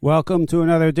Welcome to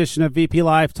another edition of VP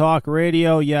Live Talk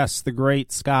Radio. Yes, the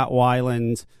great Scott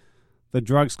Weiland. The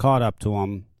drugs caught up to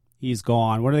him. He's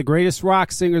gone. One of the greatest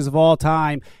rock singers of all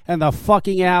time, and the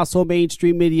fucking asshole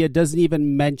mainstream media doesn't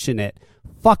even mention it.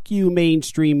 Fuck you,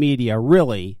 mainstream media.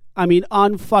 Really. I mean,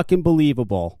 unfucking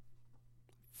believable.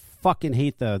 Fucking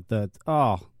hate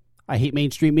I hate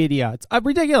mainstream media. It's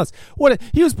ridiculous.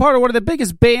 He was part of one of the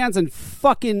biggest bands in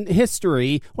fucking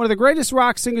history, one of the greatest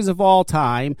rock singers of all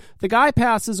time. The guy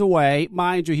passes away.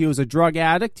 Mind you, he was a drug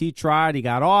addict. He tried, he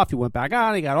got off, he went back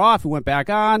on, he got off, he went back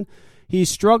on. He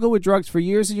struggled with drugs for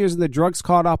years and years, and the drugs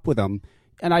caught up with him.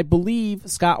 And I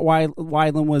believe Scott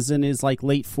Weiland was in his late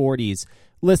 40s.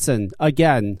 Listen,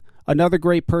 again, another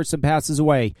great person passes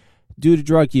away due to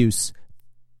drug use.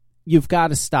 You've got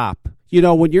to stop. You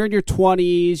know, when you're in your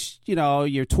 20s,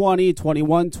 you're 20,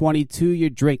 21, 22, you're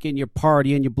drinking, you're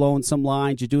partying, you're blowing some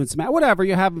lines, you're doing some, whatever,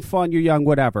 you're having fun, you're young,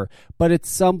 whatever. But at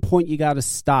some point, you got to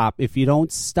stop. If you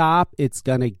don't stop, it's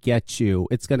going to get you.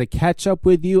 It's going to catch up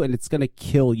with you, and it's going to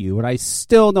kill you. And I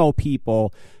still know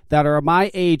people that are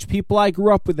my age, people I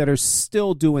grew up with that are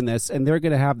still doing this, and they're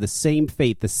going to have the same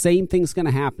fate. The same thing's going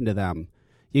to happen to them.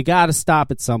 You got to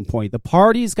stop at some point. The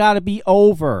party's got to be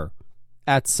over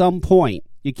at some point.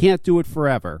 You can't do it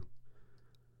forever.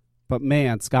 But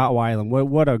man, Scott Weiland,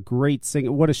 what a great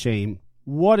singer. What a shame.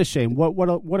 What a shame.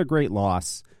 What a great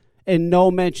loss. And no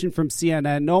mention from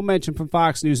CNN, no mention from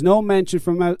Fox News, no mention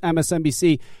from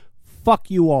MSNBC.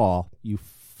 Fuck you all, you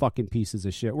fucking pieces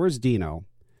of shit. Where's Dino?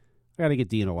 I got to get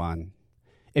Dino on.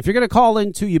 If you're going to call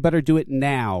in too, you better do it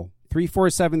now.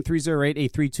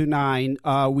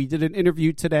 347-308-8329. We did an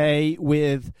interview today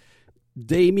with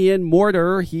Damian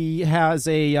Mortar. He has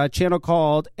a channel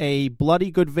called A Bloody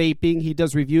Good Vaping. He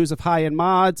does reviews of high-end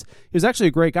mods. He was actually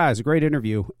a great guy. It was a great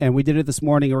interview, and we did it this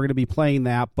morning. We're going to be playing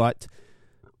that, but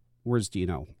where's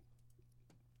Dino?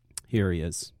 Here he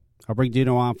is. I'll bring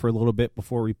Dino on for a little bit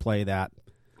before we play that.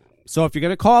 So if you're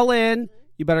going to call in,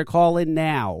 you better call in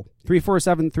now.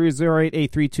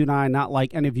 347-308-8329, not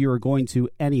like any of you are going to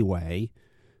anyway.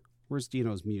 Where's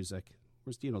Dino's music?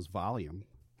 Where's Dino's volume?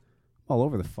 All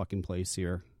over the fucking place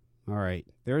here. All right.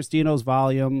 There's Dino's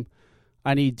volume.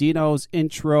 I need Dino's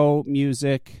intro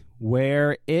music.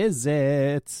 Where is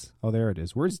it? Oh, there it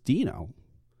is. Where's Dino?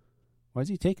 Why is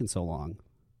he taking so long?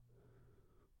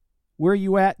 Where are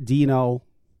you at, Dino?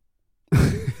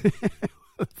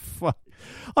 Fuck.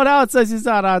 Oh, now it says he's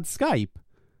not on Skype.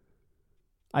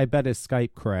 I bet his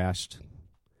Skype crashed.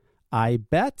 I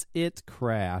bet it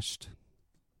crashed.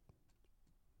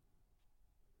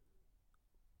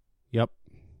 Yep.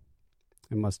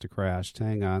 It must have crashed.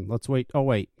 Hang on. Let's wait. Oh,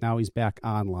 wait. Now he's back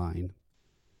online.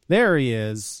 There he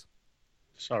is.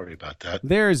 Sorry about that.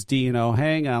 There's Dino.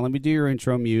 Hang on. Let me do your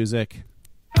intro music.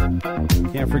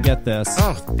 Can't forget this.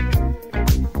 Oh.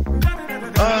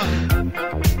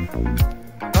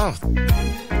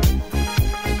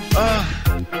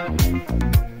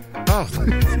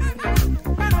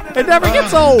 It never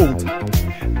gets old.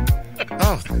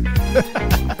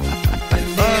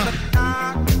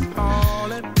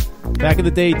 Back in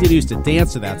the day, Dino used to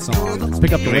dance to that song. Let's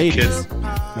pick up the ladies.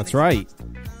 That's right.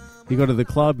 You go to the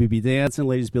club, you'd be dancing.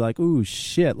 Ladies be like, ooh,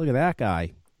 shit, look at that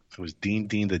guy. It was Dean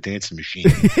the Dancing Machine.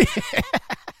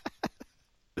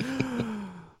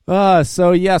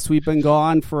 So, yes, we've been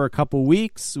gone for a couple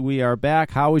weeks. We are back.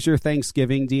 How was your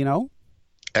Thanksgiving, Dino?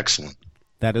 Excellent.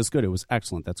 That is good. It was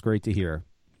excellent. That's great to hear.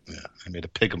 Yeah, I made a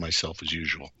pig of myself as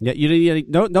usual. Yeah, you didn't eat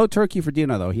no turkey for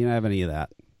Dino, though. He didn't have any of that.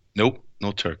 Nope,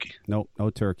 no turkey. Nope, no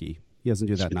turkey. He doesn't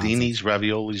do that Spadinis,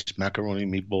 raviolis, macaroni,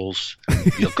 meatballs, and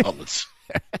veal cutlets.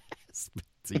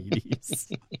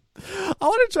 Spadinis. I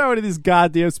want to try one of these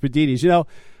goddamn spadinis. You know,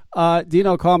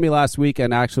 Dino called me last week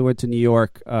and actually went to New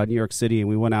York City, and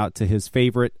we went out to his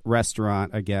favorite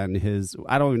restaurant again.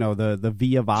 I don't even know, the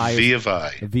Via Vi.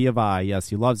 Via Vi, yes.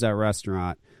 He loves that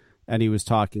restaurant. And he was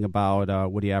talking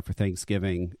about what do you have for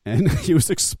Thanksgiving, and he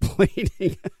was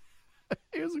explaining.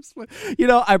 You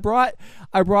know, I brought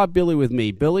Billy with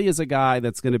me. Billy is a guy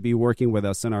that's going to be working with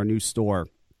us in our new store.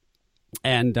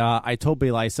 And I told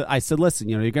Billy, I said, listen,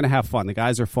 you know, you're going to have fun. The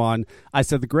guys are fun. I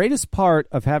said, the greatest part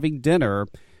of having dinner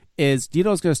is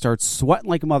Dino's going to start sweating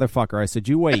like a motherfucker. I said,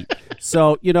 you wait.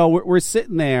 So, you know, we're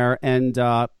sitting there, and,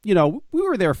 you know, we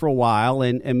were there for a while,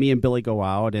 and me and Billy go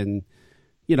out, and,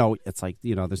 you know, it's like,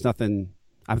 you know, there's nothing.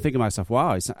 I'm thinking to myself,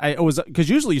 wow, it was because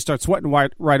usually you start sweating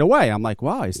right away. I'm like,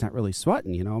 wow, he's not really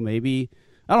sweating. You know, maybe,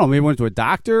 I don't know, maybe went to a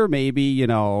doctor, maybe, you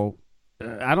know,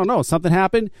 I don't know, something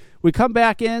happened. We come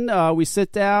back in, we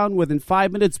sit down, within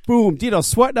 5 minutes, boom, Dino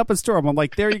sweating up a storm. I'm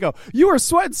like, there you go. You were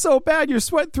sweating so bad, you're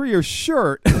sweating through your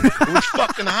shirt. It was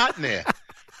fucking hot in there.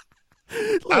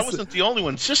 I wasn't the only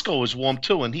one. Cisco was warm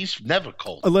too, and he's never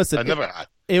cold. Listen, never hot.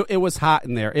 It was hot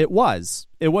in there. It was.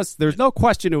 There's no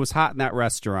question it was hot in that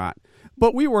restaurant.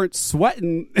 But we weren't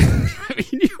sweating. I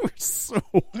mean, you were so...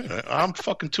 I'm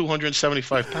fucking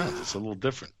 275 pounds. It's a little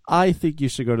different. I think you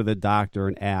should go to the doctor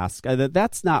and ask.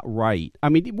 That's not right. I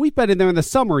mean, we've been in there in the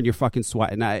summer and you're fucking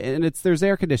sweating. And there's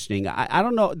air conditioning. I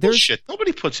don't know. There's Bullshit.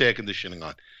 Nobody puts air conditioning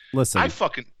on. Listen.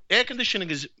 Air conditioning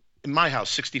is, in my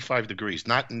house, 65 degrees,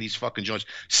 not in these fucking joints.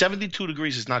 72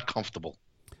 degrees is not comfortable.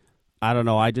 I don't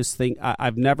know. I just think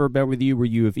I've never been with you where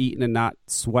you have eaten and not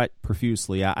sweat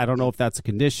profusely. I don't know if that's a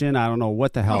condition. I don't know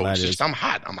what the hell that is. I'm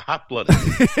hot. I'm hot-blooded.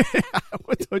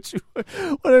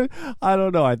 I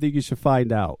don't know. I think you should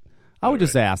find out. I would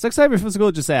just ask. Next time you're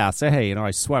physical, just ask. Say, hey, I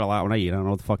sweat a lot when I eat. I don't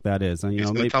know what the fuck that is. And, He's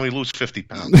going to tell me lose 50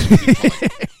 pounds.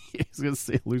 He's going to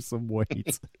say lose some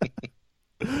weight.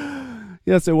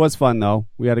 Yes, it was fun though.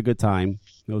 We had a good time.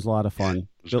 It was a lot of fun.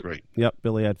 It was great. Yep,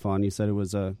 Billy had fun. He said it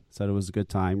was a good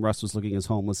time. Russ was looking as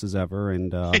homeless as ever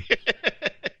and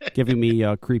giving me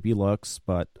creepy looks.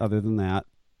 But other than that,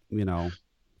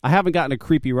 I haven't gotten a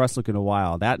creepy Russ look in a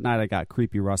while. That night I got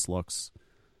creepy Russ looks.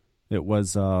 It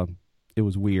was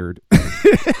weird.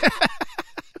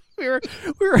 we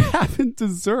were having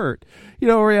dessert. You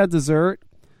know where we had dessert?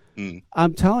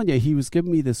 I'm telling you, he was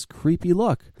giving me this creepy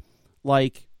look.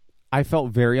 Like, I felt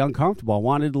very uncomfortable. I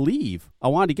wanted to leave. I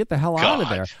wanted to get the hell out of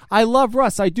there. I love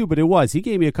Russ, I do, but he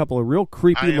gave me a couple of real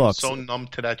creepy looks. I am so numb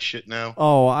to that shit now.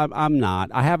 Oh, I'm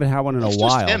not. I haven't had one in a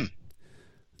while. Just him.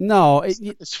 No,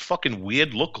 it's fucking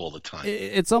weird look all the time.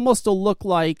 It's almost a look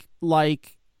like.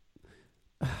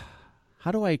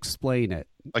 How do I explain it?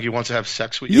 Like he wants to have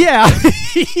sex with you. Yeah.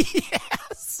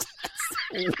 Yes.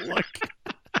 Look.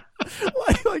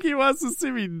 like he wants to see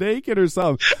me naked or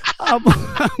something.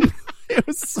 It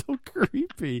was so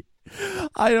creepy.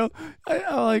 I'm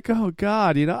like, oh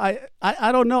God,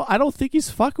 I don't know. I don't think he's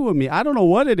fucking with me. I don't know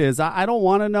what it is. I don't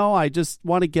want to know. I just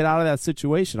want to get out of that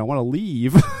situation. I want to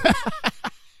leave.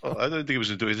 Well, I don't think he was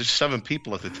going to do it. There's 7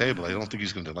 people at the table. I don't think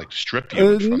he's going to strip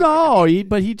you. No,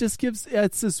 but he just gives.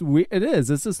 It's this weird. It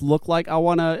is. It's this look like I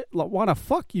want to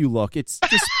fuck you look. It's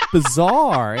just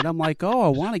bizarre, and I'm like, oh, I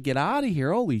want to get out of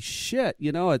here. Holy shit,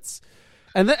 it's.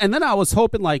 And then I was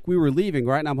hoping like we were leaving,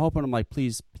 right? And I'm like,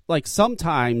 please, like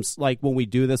sometimes like when we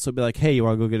do this, we'll be like, hey, you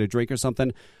want to go get a drink or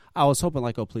something? I was hoping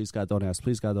like, oh, please God, don't ask.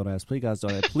 Please God, don't ask. Please God,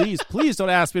 don't ask. Please don't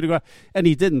ask me to go. And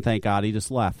he didn't, thank God. He just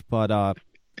left. But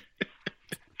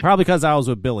probably because I was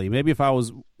with Billy. Maybe if I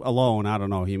was alone, I don't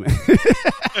know.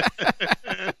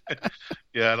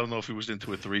 Yeah, I don't know if he was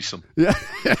into a threesome. Yeah,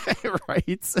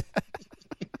 right.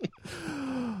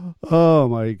 Oh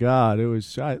my God, it was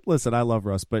shy. Listen, I love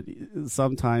Russ, but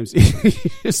sometimes he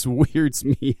just weirds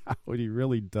me out. He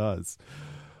really does.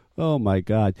 Oh my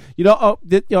God. All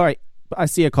right. I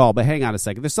see a call, but hang on a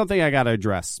second. There's something I got to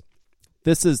address.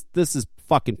 This is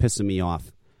fucking pissing me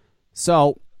off.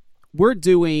 So we're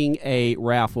doing a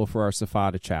raffle for our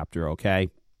Safada chapter, okay?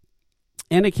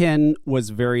 Anakin was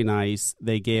very nice.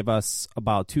 They gave us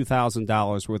about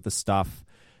 $2,000 worth of stuff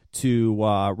to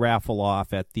raffle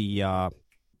off at the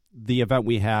event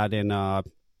we had in the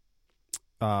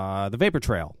Vapor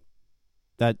Trail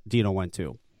that Dino went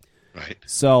to. Right.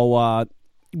 So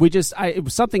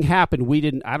something happened. We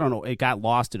didn't. I don't know. It got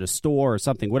lost at a store or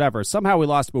something. Whatever. Somehow we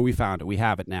lost it, but we found it. We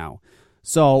have it now.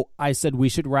 So I said we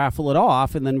should raffle it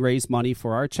off and then raise money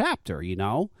for our chapter.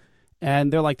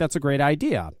 And they're like, that's a great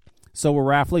idea. So we're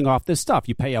raffling off this stuff.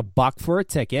 You pay $1 for a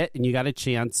ticket, and you got a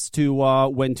chance to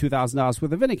win $2,000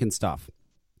 worth of Anakin stuff.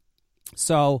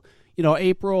 So,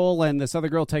 April and this other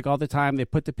girl take all the time. They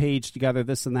put the page together,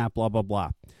 this and that, blah, blah, blah.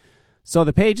 So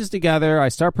the page is together. I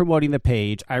start promoting the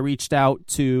page. I reached out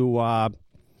to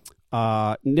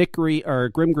Nick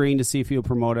Grim Green to see if he would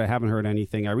promote it. I haven't heard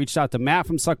anything. I reached out to Matt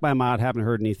from Suck My Mod. Haven't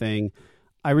heard anything.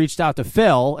 I reached out to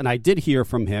Phil, and I did hear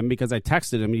from him because I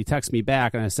texted him, and he texted me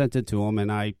back, and I sent it to him, and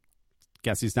I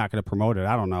guess he's not going to promote it.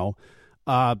 I don't know.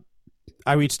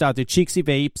 I reached out to Cheeksy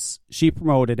Vapes. She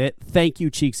promoted it. Thank you,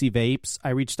 Cheeksy Vapes. I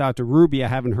reached out to Ruby. I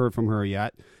haven't heard from her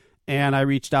yet. And I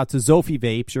reached out to Zophie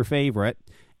Vapes, your favorite.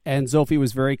 And Zophie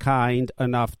was very kind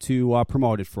enough to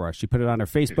promote it for us. She put it on her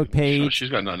Facebook page.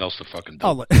 She's got nothing else to fucking do.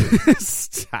 Oh,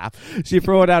 stop. She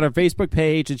promoted it on her Facebook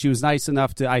page, and she was nice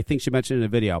enough to, I think she mentioned in a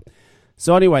video.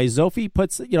 So anyway, Zophie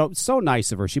puts, so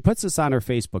nice of her. She puts this on her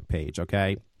Facebook page,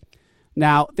 okay?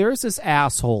 Now, there's this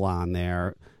asshole on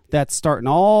there that's starting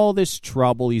all this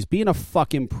trouble. He's being a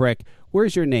fucking prick.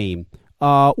 Where's your name?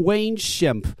 Wayne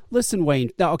Schimpf. Listen, Wayne.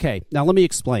 Now, okay, now let me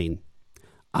explain.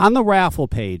 On the raffle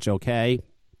page, okay,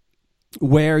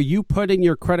 where you put in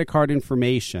your credit card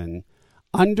information,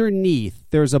 underneath,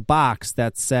 there's a box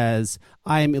that says,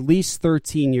 I am at least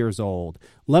 13 years old.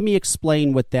 Let me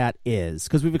explain what that is,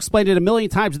 because we've explained it a million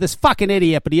times to this fucking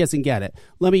idiot, but he doesn't get it.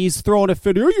 He's throwing a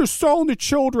fit. Oh, you're selling to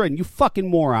children. You fucking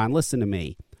moron. Listen to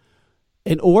me.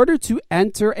 In order to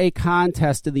enter a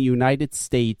contest in the United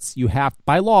States,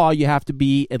 by law, you have to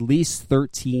be at least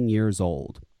 13 years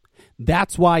old.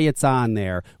 That's why it's on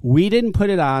there. We didn't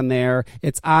put it on there.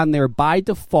 It's on there by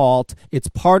default. It's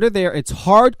part of there. It's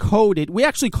hard-coded. We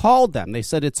actually called them. They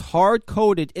said it's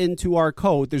hard-coded into our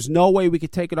code. There's no way we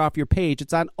could take it off your page.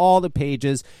 It's on all the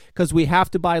pages because we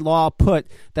have to, by law, put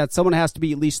that someone has to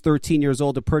be at least 13 years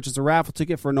old to purchase a raffle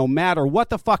ticket for no matter what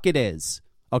the fuck it is.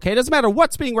 Okay, it doesn't matter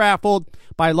what's being raffled.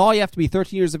 By law, you have to be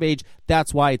 13 years of age.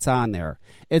 That's why it's on there.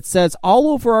 It says all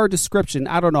over our description,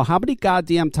 I don't know how many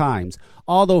goddamn times,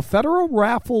 although federal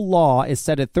raffle law is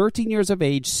set at 13 years of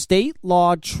age, state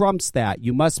law trumps that.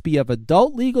 You must be of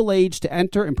adult legal age to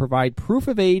enter and provide proof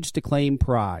of age to claim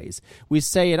prize. We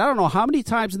say it, I don't know how many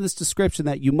times in this description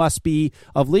that you must be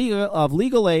of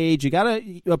legal age. You got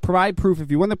to provide proof.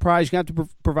 If you win the prize, you have to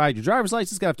provide your driver's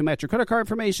license. You have to match your credit card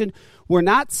information. We're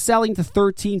not selling to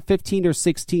 13, 15, or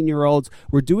 16-year-olds.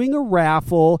 We're doing a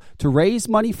raffle to raise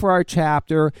money for our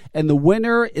chapter, and the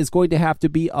winner is going to have to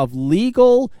be of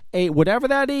legal age, whatever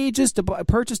that age is, to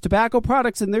purchase tobacco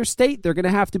products in their state. They're going to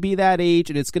have to be that age,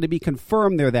 and it's going to be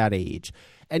confirmed they're that age.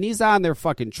 And he's on there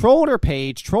fucking trolling her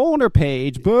page, shut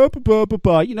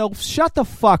the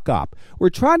fuck up. We're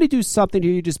trying to do something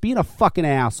here. You're just being a fucking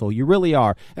asshole. You really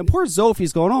are. And poor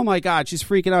Sophie's going, oh my God, she's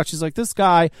freaking out. She's like, this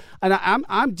guy, and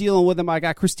I'm dealing with him. I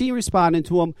got Christine responding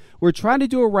to him. We're trying to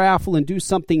do a raffle and do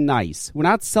something nice. We're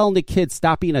not selling to kids.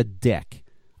 Stop being a dick.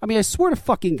 I mean, I swear to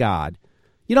fucking God.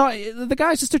 You know, the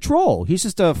guy's just a troll. He's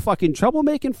just a fucking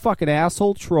troublemaking fucking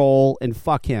asshole troll, and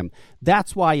fuck him.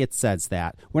 That's why it says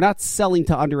that. We're not selling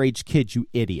to underage kids, you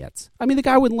idiots. I mean, the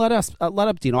guy wouldn't let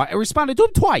up Dino. I responded to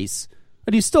him twice,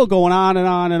 and he's still going on and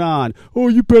on and on. Oh,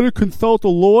 you better consult a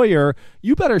lawyer.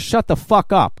 You better shut the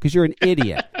fuck up, because you're an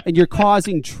idiot, and you're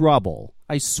causing trouble.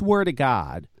 I swear to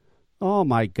God. Oh,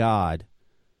 my God.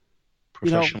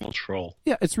 Professional troll.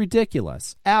 Yeah, it's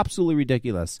ridiculous. Absolutely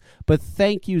ridiculous. But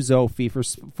thank you, Sophie,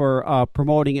 for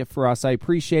promoting it for us. I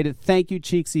appreciate it. Thank you,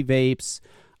 Cheeksy Vapes.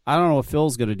 I don't know what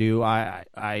Phil's going to do. I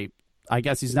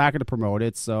guess he's not going to promote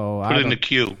it. So put it in the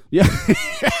queue. Yeah.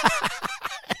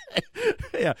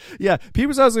 Yeah.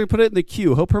 Peter's always going to put it in the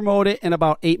queue. He'll promote it in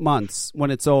about 8 months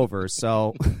when it's over.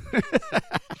 So,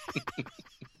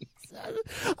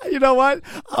 you know what?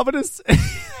 I'm going to...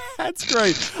 That's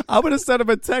great. I'm going to send him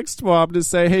a text tomorrow. I'm going to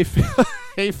say, hey,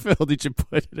 Phil, did you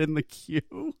put it in the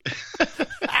queue?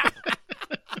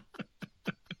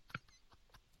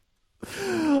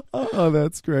 Oh,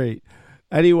 that's great.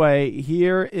 Anyway,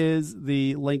 here is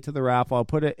the link to the raffle. I'll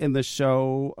put it in the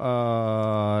show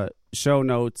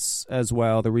notes as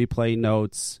well, the replay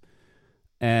notes.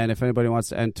 And if anybody wants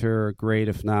to enter, great.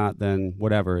 If not, then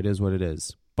whatever. It is what it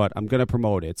is. But I'm going to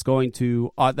promote it. It's going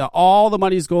to all the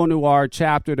money's going to our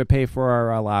chapter to pay for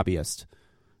our lobbyist,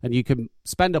 and you can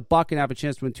spend $1 and have a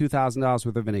chance to win $2,000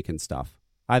 worth of Vinikin stuff.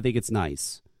 I think it's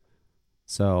nice.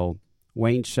 So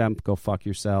Wayne Shemp, go fuck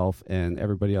yourself, and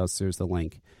everybody else. There's the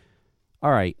link.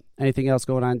 All right. Anything else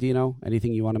going on, Dino?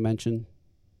 Anything you want to mention?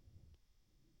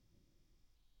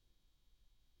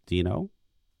 Dino,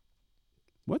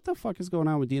 what the fuck is going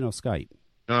on with Dino Skype?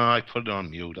 No, I put it on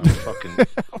mute.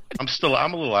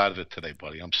 I'm a little out of it today,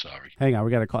 buddy. I'm sorry. Hang on,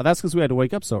 we got a call. That's because we had to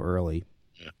wake up so early.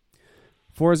 Yeah.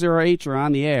 408, you're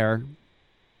on the air.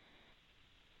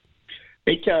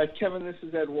 Hey, Kevin, this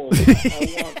is Ed Wolf.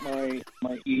 I want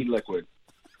my e-liquid.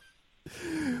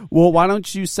 Well, why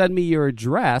don't you send me your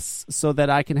address so that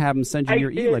I can have him send you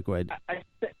your e-liquid?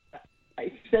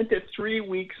 I sent it 3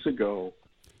 weeks ago.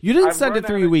 You didn't send it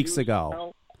 3 weeks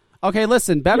ago. Okay,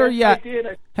 listen, better yet, I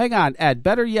did. hang on, Ed,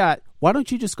 better yet, why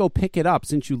don't you just go pick it up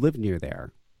since you live near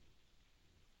there?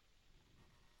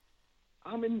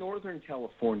 I'm in Northern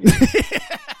California.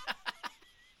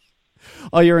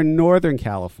 Oh, you're in Northern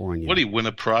California. What, did he win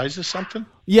a prize or something?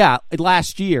 Yeah,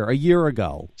 last year, a year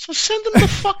ago. So send him the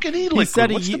fucking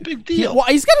e-liquid. What's the big deal?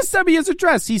 He's going to send me his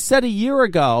address. He said a year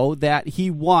ago that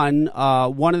he won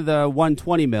one of the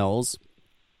 120 mils.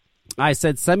 I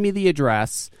said, send me the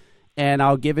address. And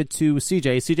I'll give it to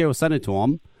CJ. CJ will send it to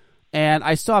him. And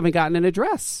I still haven't gotten an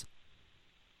address.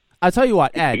 I'll tell you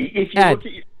what, Ed.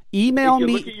 Email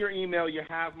me. Look at your email, you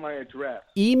have my address.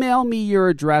 Email me your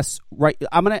address. Right.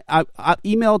 I'll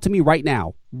email it to me right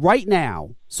now. Right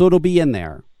now. So it'll be in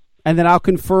there. And then I'll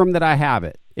confirm that I have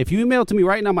it. If you email it to me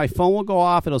right now, my phone will go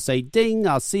off. It'll say ding.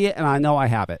 I'll see it, and I know I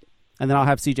have it. And then I'll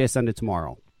have CJ send it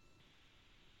tomorrow.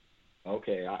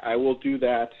 Okay, I will do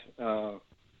that.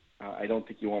 I don't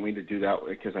think you want me to do that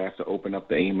because I have to open up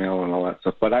the email and all that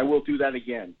stuff. But I will do that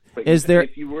again. But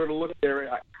if you were to look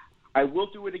there, I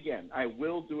will do it again. I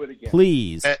will do it again.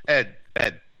 Please. Ed,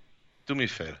 do me a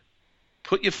favor.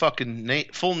 Put your fucking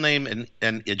full name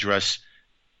and address.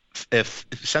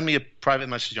 Send me a private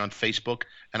message on Facebook,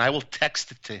 and I will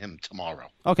text it to him tomorrow.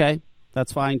 Okay,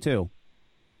 that's fine too.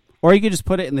 Or you could just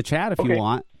put it in the chat if you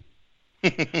want. I've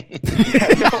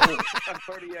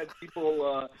already had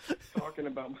people talking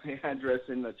about my address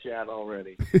in the chat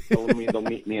already. Told me they'll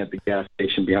meet me at the gas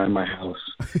station behind my house,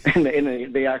 and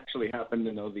they actually happen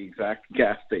to know the exact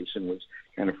gas station, which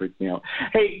kind of freaked me out.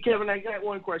 Hey, Kevin, I got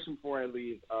one question before I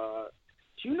leave.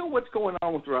 Do you know what's going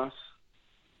on with Russ?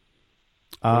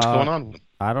 What's going on with him?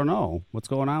 I don't know. What's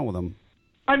going on with him?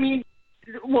 I mean,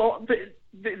 well,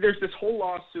 there's this whole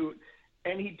lawsuit.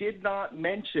 And he did not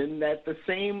mention that the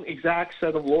same exact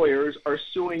set of lawyers are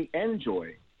suing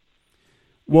Enjoy.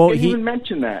 Well, he didn't even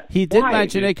mention that. He did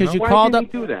mention it because you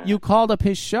called up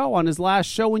his show on his last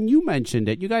show and you mentioned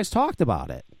it. You guys talked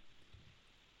about it.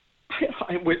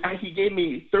 He gave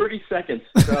me 30 seconds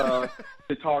to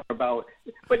talk about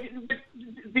it. But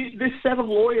this set of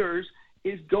lawyers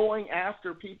is going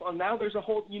after people. And now there's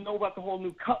about the whole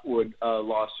new Cutwood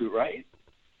lawsuit, right?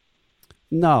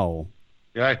 No.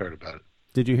 Yeah, I heard about it.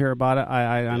 Did you hear about it?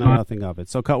 I know nothing of it.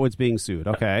 So Cutwood's being sued.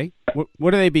 Okay.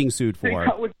 What are they being sued for?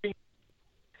 Cutwood's being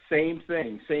same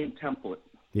thing, same template.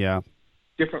 Yeah.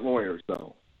 Different lawyers,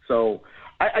 though. So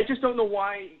I just don't know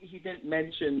why he didn't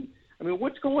mention. I mean,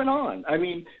 what's going on? I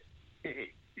mean,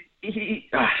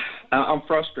 I'm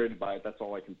frustrated by it. That's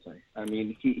all I can say. I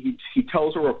mean, he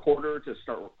tells a reporter to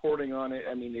start reporting on it.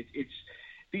 I mean, it's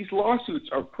these lawsuits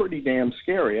are pretty damn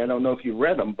scary. I don't know if you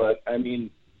read them, but I mean,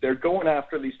 they're going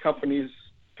after these companies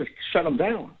to shut them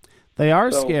down. They are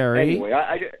scary. Anyway,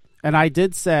 and I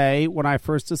did say when I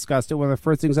first discussed it, one of the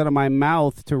first things out of my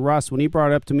mouth to Russ when he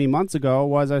brought it up to me months ago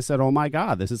was I said, "Oh my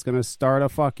God, this is going to start a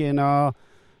fucking a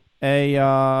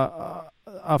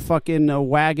fucking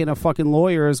wagon of fucking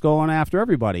lawyers going after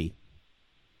everybody."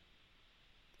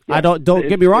 Yeah, don't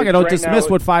get me wrong. I don't dismiss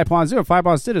what 5 Ponds did. What 5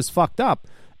 Ponds did is fucked up.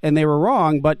 And they were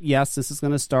wrong, but yes, this is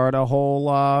going to start a whole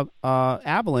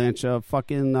avalanche of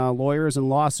fucking lawyers and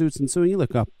lawsuits and suing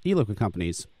e-liquor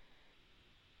companies.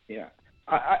 Yeah,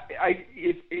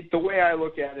 the way I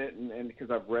look at it, and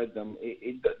because I've read them,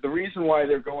 the reason why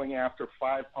they're going after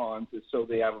 5 Ponds is so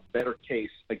they have a better case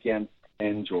against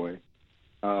Enjoy,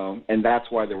 and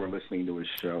that's why they were listening to his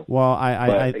show. Well,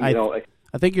 I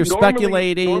think you're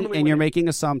speculating and you're making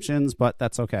assumptions, but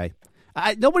that's okay.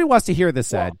 Nobody wants to hear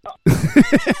this, Ed.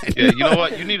 Yeah, you know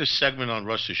what? You need a segment on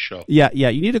Russ's show. Yeah.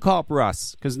 You need to call up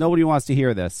Russ because nobody wants to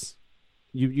hear this.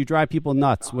 You drive people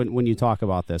nuts when you talk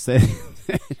about this. They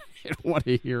don't want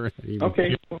to hear it anymore.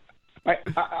 Okay.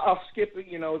 I'll skip,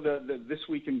 the This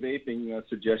Week in Vaping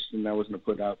suggestion I was going to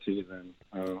put out to you then.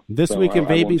 This Week in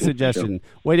Vaping suggestion.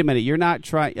 Wait a minute. You're not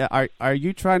trying. Are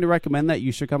you trying to recommend that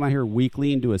you should come out here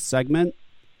weekly and do a segment?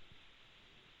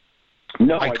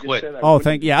 No, I quit. Just said I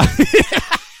thank yeah. I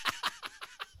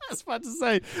was about to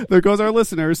say, there goes our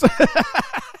listeners.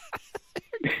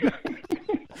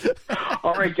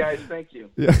 All right, guys, thank you.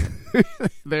 Yeah,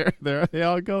 there they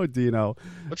all go. Dino,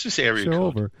 what's this area show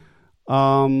code?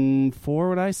 Over. 4.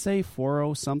 Would I say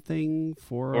 40 something?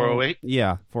 408.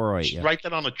 Yeah, 408. Yeah. Write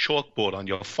that on a chalkboard on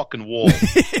your fucking wall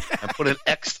and put an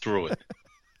X through it.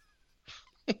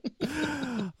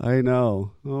 I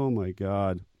know. Oh my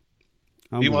God.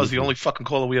 He was the only fucking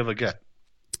caller we ever get.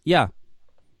 Yeah.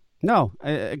 No,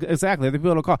 exactly. The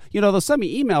people don't call. They'll send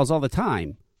me emails all the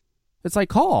time. It's like,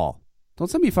 call. Don't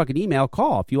send me a fucking email.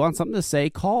 Call. If you want something to say,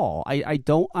 call. I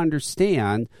don't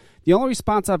understand. The only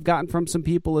response I've gotten from some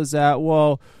people is that,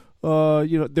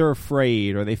 they're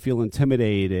afraid or they feel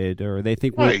intimidated or they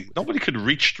think nobody could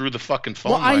reach through the fucking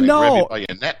phone line and grab you by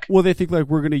your neck. Well, they think like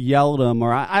we're going to yell at them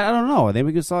or I don't know. They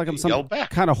make it sound like I'm some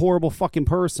kind of horrible fucking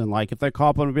person. Like if they call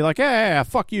up and be like, hey,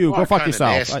 fuck you, go fuck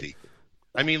yourself.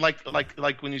 I mean, like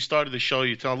when you started the show,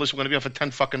 you tell them, listen, we're going to be on for 10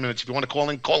 fucking minutes. If you want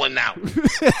to call in now.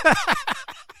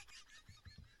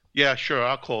 Yeah, sure,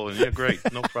 I'll call in. Yeah, great,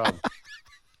 no problem.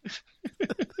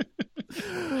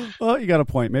 Well, you got a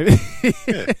point, maybe.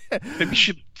 Yeah. Maybe you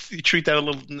should treat that a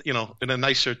little, in a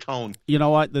nicer tone. You know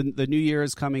what? The new year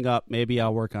is coming up. Maybe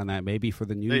I'll work on that. Maybe for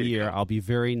the new year, I'll be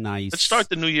very nice. Let's start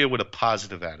the new year with a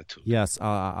positive attitude. Yes,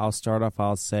 I'll start off.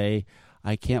 I'll say,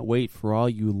 I can't wait for all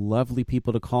you lovely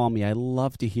people to call me. I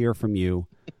love to hear from you.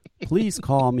 Please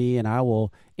call me, and I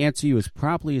will answer you as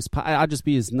promptly as I'll just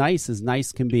be as nice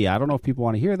can be. I don't know if people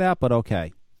want to hear that, but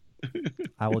okay.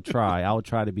 I will try. I will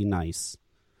try to be nice.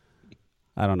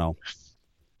 I don't know.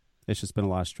 It's just been a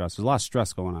lot of stress. There's a lot of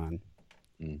stress going on.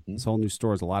 Mm-hmm. This whole new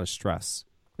store is a lot of stress.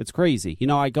 It's crazy. You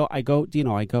know, I go,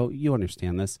 you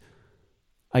understand this.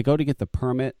 I go to get the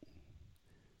permit,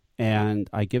 and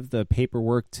I give the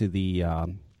paperwork to the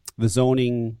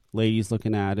zoning lady's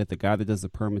looking at it. The guy that does the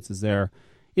permits is there.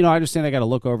 You know, I understand I got to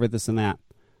look over this and that.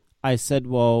 I said,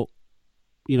 well,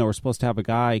 you know, we're supposed to have a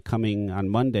guy coming on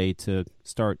Monday to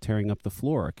start tearing up the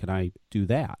floor. Can I do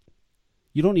that?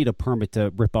 You don't need a permit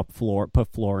to rip up floor, put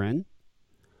floor in.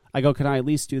 I go, can I at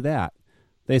least do that?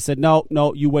 They said, no,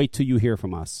 you wait till you hear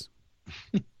from us.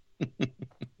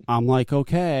 I'm like,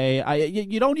 okay.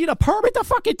 You don't need a permit to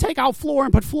fucking take out floor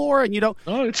and put floor in. You don't.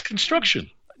 Oh, it's construction.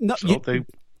 No, so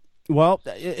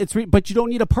but you don't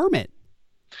need a permit.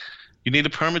 You need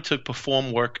a permit to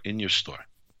perform work in your store.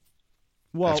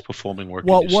 Well, that's performing work.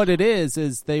 Well, what it is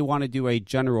they want to do a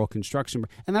general construction,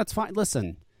 and that's fine.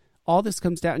 Listen, all this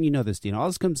comes down, and you know this, Dean. All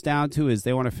this comes down to is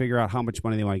they want to figure out how much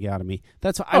money they want to get out of me.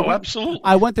 That's what absolutely.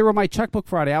 I went there with my checkbook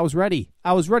Friday. I was ready.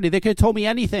 They could have told me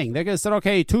anything. They could have said,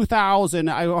 "Okay, 2,000."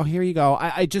 Oh, here you go.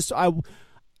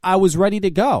 I was ready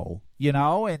to go. You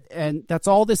know, and that's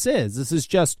all this is. This is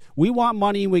just we want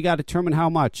money, and we got to determine how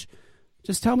much.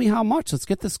 Just tell me how much. Let's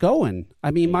get this going. I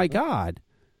mean, my God,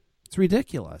 it's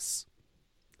ridiculous.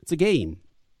 It's a game.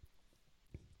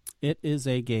 It is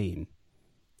a game.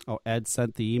 Oh, Ed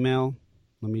sent the email.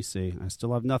 Let me see. I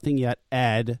still have nothing yet.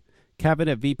 Ed, Kevin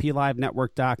at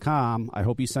VPLiveNetwork.com. I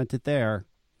hope you sent it there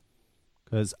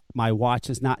because my watch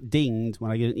is not dinged.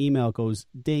 When I get an email, it goes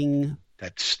ding.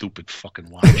 That stupid fucking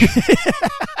watch.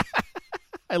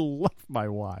 I love my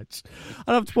watch. I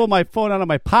don't have to pull my phone out of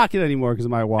my pocket anymore because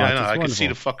of my watch. Yeah, I know. It's I can wonderful. see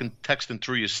the fucking texting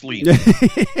through your sleeve.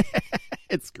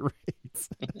 It's great.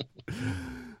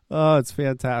 Oh, it's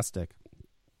fantastic.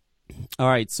 All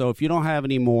right, so if you don't have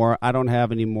any more, I don't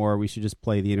have any more. We should just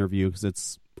play the interview because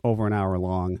it's over an hour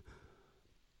long.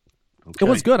 Okay. It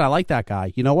was good. I like that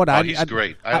guy. You know what? He's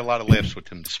great. I had a lot of laughs with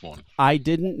him this morning. I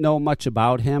didn't know much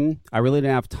about him. I really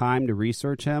didn't have time to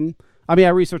research him. I mean, I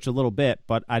researched a little bit,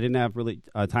 but I didn't have really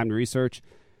time to research.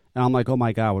 And I'm like, oh,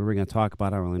 my God, what are we going to talk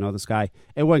about? I don't really know this guy.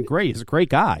 It went great. He's a great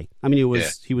guy. I mean,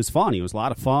 he was fun. He was a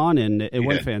lot of fun, and it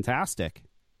went fantastic.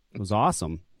 It was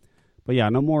awesome. But, yeah,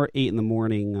 no more 8 in the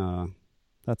morning.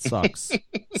 That sucks.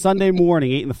 Sunday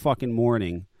morning, 8 in the fucking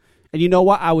morning. And you know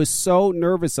what? I was so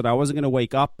nervous that I wasn't going to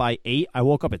wake up by 8. I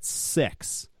woke up at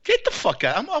 6. Get the fuck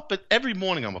out. Every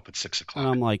morning I'm up at 6 o'clock.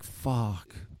 And I'm like,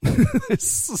 fuck.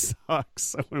 This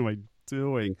sucks. What am I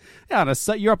doing? Yeah,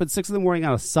 you're up at 6 in the morning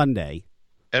on a Sunday.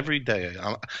 Every day.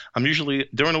 I'm usually,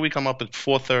 during the week, I'm up at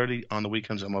 4:30. On the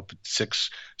weekends, I'm up at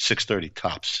 6:30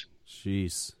 tops.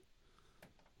 Jeez.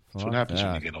 That's what happens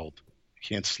when you get old. You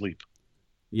can't sleep.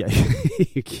 Yeah,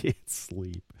 you can't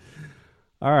sleep.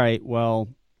 All right, well,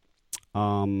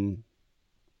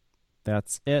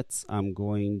 that's it. I'm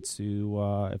going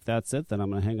to, if that's it, then I'm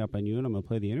going to hang up on you and I'm going to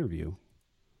play the interview.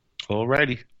 All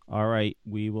righty. All right,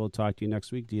 we will talk to you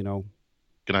next week. Dino.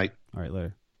 Good night. All right,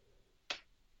 later.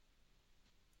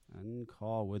 And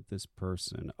call with this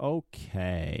person.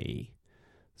 Okay.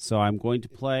 So I'm going to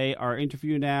play our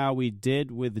interview now. We did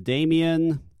with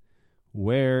Damien.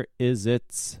 Where is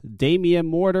it? Damien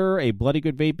Mortar, A Bloody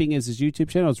Good Vaping is his YouTube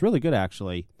channel. It's really good,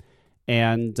 actually.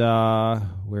 And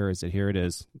where is it? Here it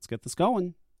is. Let's get this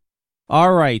going.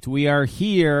 All right. We are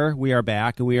here. We are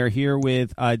back. And we are here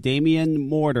with Damien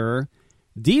Mortar.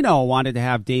 Dino wanted to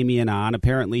have Damien on.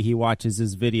 Apparently, he watches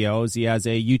his videos. He has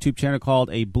a YouTube channel called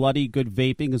A Bloody Good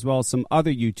Vaping, as well as some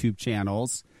other YouTube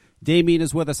channels. Damien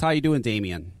is with us. How you doing,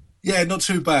 Damien? Yeah, not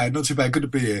too bad. Not too bad. Good to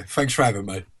be here. Thanks for having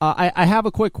me. I have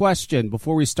a quick question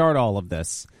before we start all of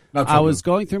this. No problem. I was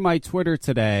going through my Twitter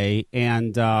today,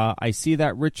 and I see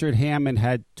that Richard Hammond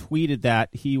had tweeted that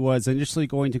he was initially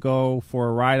going to go for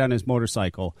a ride on his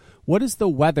motorcycle. What is the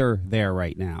weather there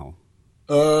right now?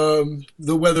 The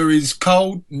weather is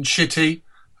cold and shitty,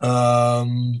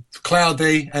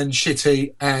 cloudy and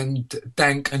shitty, and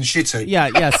dank and shitty.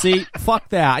 Yeah. See, fuck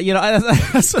that. You know,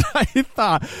 that's what I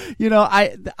thought. You know,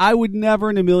 I would never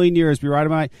in a million years be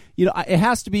riding my. You know, it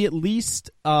has to be at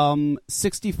least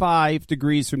 65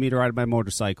 degrees for me to ride my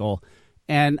motorcycle,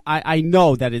 and I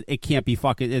know that it can't be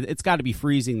fucking. It's got to be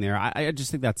freezing there. I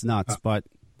just think that's nuts, but.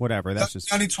 Whatever, that's just...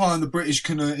 The only time the British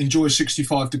can enjoy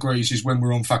 65 degrees is when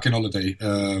we're on fucking holiday.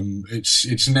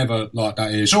 It's never like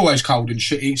that here. It's always cold and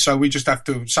shitty, so we just have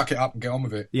to suck it up and get on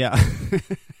with it. Yeah,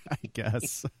 I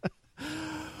guess.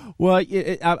 Well,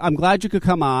 I'm glad you could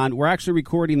come on. We're actually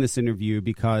recording this interview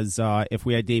because if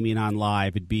we had Damien on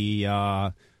live, it'd be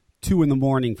 2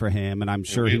 a.m. for him, and I'm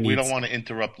sure we don't want to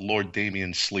interrupt Lord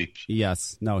Damien's sleep.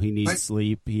 Yes, no, he needs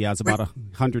sleep. He has about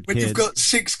 100 kids. When you've got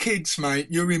 6 kids, mate,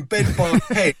 you're in bed by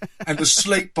 10 and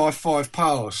asleep by 5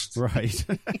 past. Right.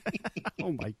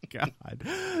 Oh my God,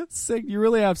 you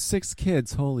really have 6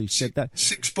 kids? Holy shit!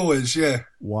 6 boys, yeah.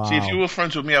 Wow. See, if you were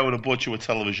friends with me, I would have bought you a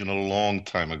television a long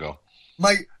time ago.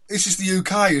 Mate, this is the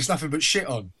UK. There's nothing but shit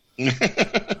on.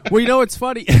 Well, you know, it's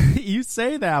funny you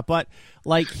say that, but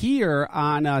like here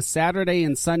on Saturday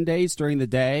and Sundays during the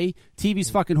day,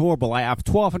 TV's fucking horrible. I have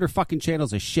 1,200 fucking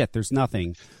channels of shit. There's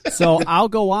nothing. So I'll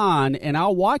go on and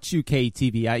I'll watch UK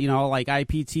TV. Like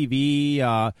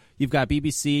IPTV. You've got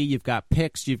BBC. You've got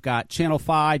Pix. You've got Channel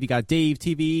 5. You got Dave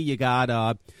TV. You got.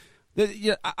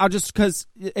 I'll just because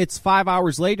it's 5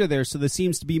 hours later there, so there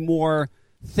seems to be more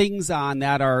things on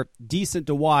that are decent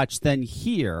to watch than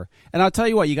here. And I'll tell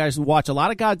you what, you guys watch a lot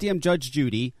of goddamn Judge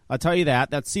Judy. I'll tell you that.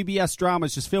 That CBS drama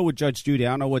is just filled with Judge Judy.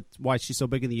 I don't know why she's so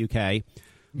big in the UK.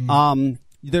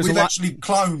 We've actually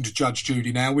cloned Judge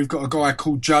Judy now. We've got a guy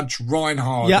called Judge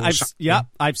Reinhardt.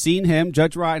 I've seen him,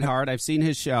 Judge Reinhardt. I've seen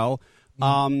his show.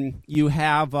 You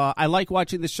have I like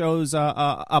watching the shows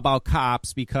about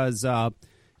cops because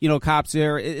cops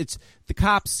there. It's the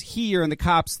cops here and the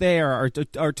cops there are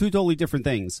 2 totally different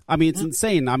things. I mean, it's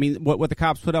insane. I mean, what the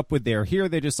cops put up with there. Here,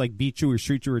 they just like beat you or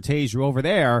shoot you or tase you. Over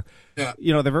there,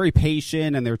 they're very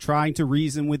patient and they're trying to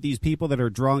reason with these people that are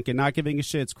drunk and not giving a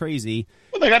shit. It's crazy.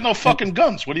 Well, they got no fucking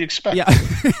guns. What do you expect? Yeah,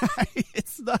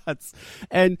 it's nuts.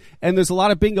 And there's a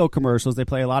lot of bingo commercials. They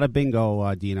play a lot of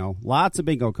bingo, Dino. Lots of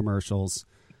bingo commercials.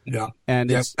 Yeah, and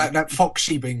that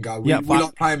foxy bingo. We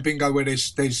like playing bingo where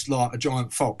there's like a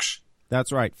giant fox.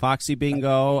 That's right, Foxy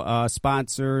Bingo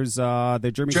sponsors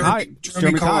the Jeremy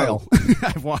Kyle.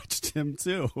 I've watched him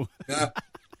too. Yeah,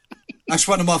 that's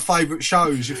one of my favourite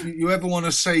shows. If you ever want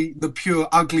to see the pure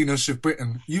ugliness of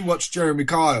Britain, you watch Jeremy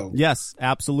Kyle. Yes,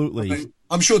 absolutely.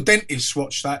 I'm sure dentists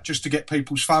watch that just to get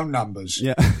people's phone numbers.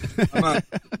 Yeah.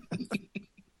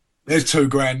 There's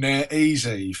 $2,000 there,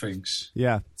 easy, he thinks.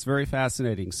 Yeah, it's very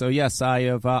fascinating. So yes,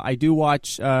 I do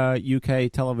watch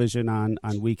UK television on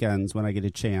weekends when I get a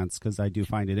chance because I do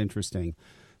find it interesting.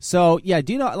 So yeah,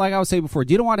 like I was saying before,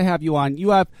 Dino want to have you on.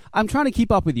 I'm trying to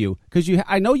keep up with you because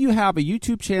I know you have a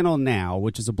YouTube channel now,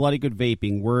 which is a Bloody Good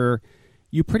Vaping, where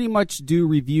you pretty much do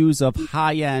reviews of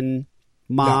high-end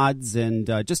mods and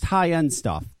just high-end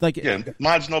stuff.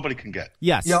 Mods nobody can get.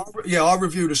 Yes. Yeah, I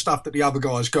review the stuff that the other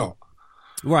guys got.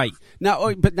 Right.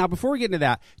 Now, before we get into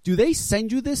that, do they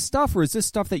send you this stuff, or is this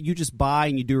stuff that you just buy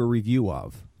and you do a review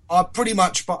of? I pretty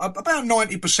much, about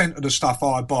 90% of the stuff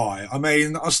I buy. I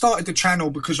mean, I started the channel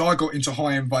because I got into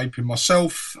high-end vaping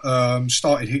myself,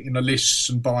 started hitting the lists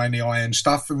and buying the high-end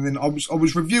stuff, and then I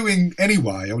was reviewing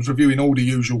anyway. I was reviewing all the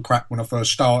usual crap when I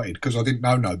first started because I didn't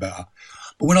know no better.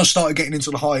 But when I started getting into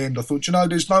the high-end, I thought,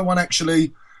 there's no one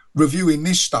actually reviewing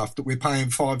this stuff that we're paying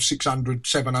 $500, $600,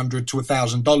 $700 to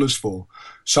 $1,000 for.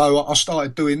 So I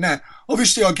started doing that.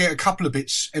 Obviously, I get a couple of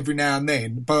bits every now and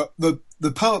then, but the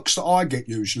perks that I get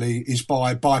usually is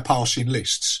by bypassing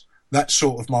lists. That's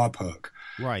sort of my perk.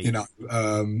 Right.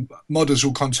 Modders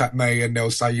will contact me and they'll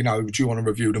say, do you want to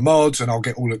review the mods? And I'll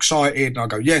get all excited and I'll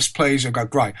go, yes, please. And I'll go,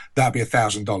 great. That'll be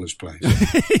 $1,000,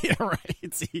 please. Yeah,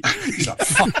 right. See, he's like,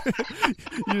 fuck.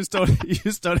 You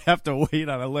just don't have to wait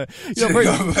on a list.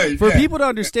 For people to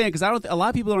understand, because a lot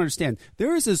of people don't understand,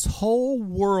 there is this whole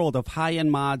world of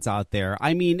high-end mods out there.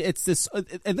 I mean, it's this,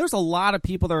 and there's a lot of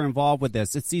people that are involved with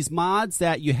this. It's these mods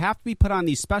that you have to be put on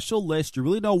these special lists. You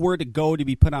really know where to go to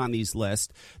be put on these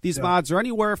lists. These mods are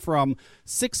anywhere from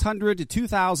 $600 to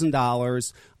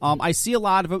 $2,000. I see a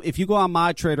lot of them. If you go on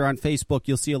Mod Trader on Facebook,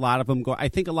 you'll see a lot of them go. I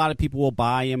think a lot of people will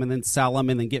buy them and then sell them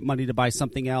and then get money to buy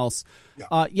something else.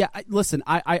 Listen,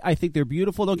 I think they're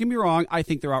beautiful. Don't get me wrong. I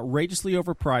think they're outrageously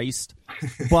overpriced,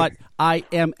 but I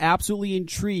am absolutely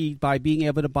intrigued by being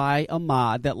able to buy a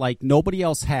mod that like nobody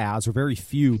else has, or very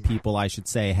few people, I should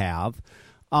say, have.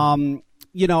 I'm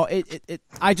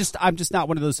just not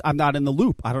one of those. I'm not in the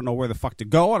loop. I don't know where the fuck to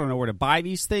go. I don't know where to buy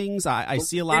these things. I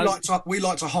see a lot we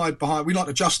like to hide behind. We like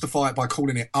to justify it by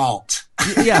calling it art.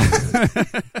 Yeah.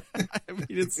 I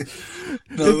mean,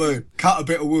 cut a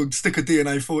bit of wood, stick a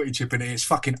DNA 40 chip in it. It's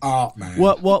fucking art, man.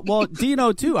 Well,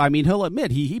 Dino too. I mean, he'll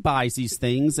admit he buys these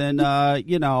things, and I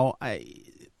don't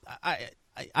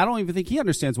even think he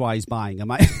understands why he's buying them.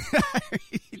 I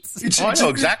know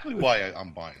exactly why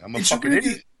I'm buying. I'm a fucking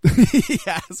idiot.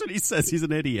 Yeah, that's what he says. He's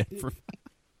an idiot.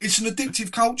 It's an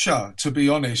addictive culture, to be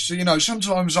honest. You know,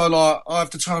 sometimes I have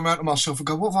to turn around to myself and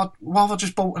go, why have I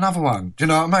just bought another one? Do you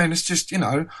know what I mean? It's just, you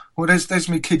know, well, there's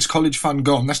me kids' college fund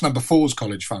gone. That's number 4's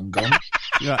college fund gone.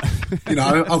 Yeah. You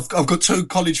know, I've got 2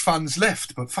 college funds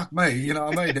left, but fuck me, you know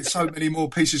what I mean? There's so many more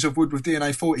pieces of wood with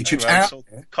DNA 40 chips Right, out so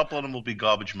there. a couple of them will be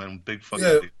garbage men, big fucking.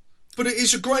 Yeah. But it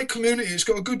is a great community. It's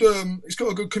got a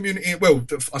good community. Well,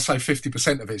 I say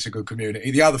 50% of it's a good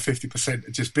community. The other 50%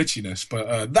 are just bitchiness.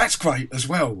 But that's great as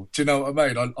well. Do you know what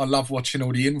I mean? I love watching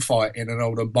all the infighting and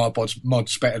all the my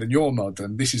mod's better than your mod,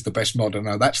 and this is the best mod, and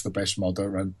no, that's the best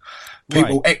modder, and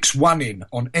people X1ing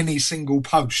on any single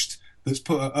post. That's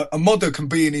put a modder can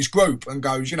be in his group and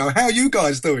goes, you know, how are you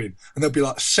guys doing? And there'll be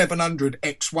like 700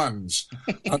 X1s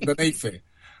underneath it.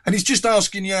 And he's just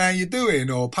asking you how you're doing,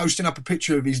 or posting up a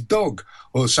picture of his dog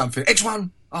or something.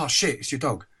 X1, oh shit, it's your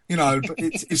dog. You know, but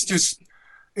it's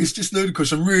just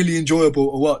ludicrous and really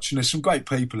enjoyable to watch, and there's some great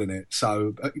people in it.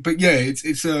 So, but yeah,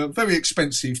 it's very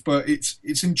expensive, but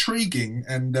it's intriguing,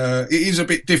 and it is a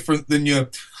bit different than your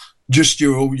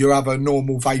other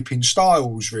normal vaping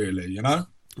styles, really. You know.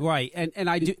 Right, and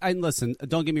I do. And listen,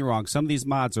 don't get me wrong. Some of these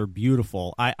mods are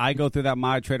beautiful. I go through that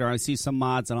mod trader, and I see some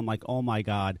mods, and I'm like, oh my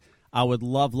god. I would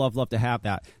love to have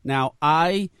that. Now,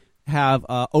 I have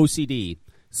OCD,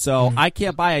 so I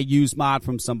can't buy a used mod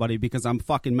from somebody because I'm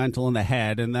fucking mental in the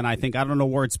head, and then I think, I don't know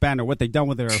where it's been or what they've done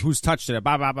with it or who's touched it,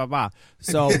 blah, blah, blah, blah.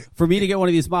 So for me to get one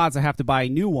of these mods, I have to buy a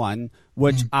new one,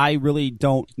 which I really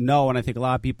don't know, and I think a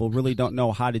lot of people really don't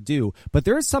know how to do. But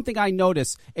there is something I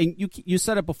notice, and you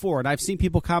said it before, and I've seen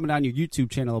people comment on your YouTube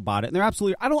channel about it, and they're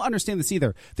absolutely, I don't understand this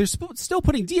either. They're still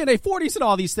putting DNA 40s and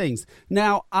all these things.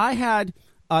 Now, I had...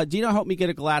 Dino helped me get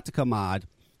a Galactica mod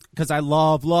because I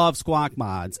love Squonk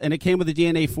mods, and it came with a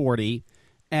DNA 40,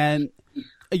 and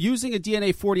using a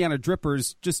DNA 40 on a dripper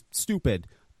is just stupid.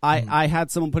 I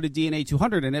had someone put a DNA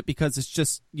 200 in it because it's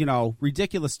just, you know,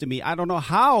 ridiculous to me. I don't know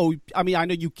how. I mean, I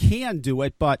know you can do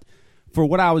it, but for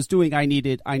what I was doing, I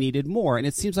needed more, and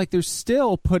it seems like they're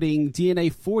still putting DNA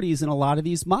 40s in a lot of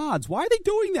these mods. Why are they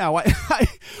doing that? Why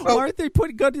aren't they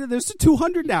putting good? There's a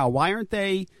 200 now. Why aren't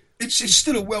they? It's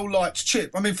still a well-liked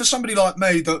chip. I mean, for somebody like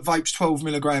me that vapes 12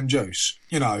 milligram juice,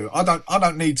 you know, I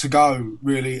don't need to go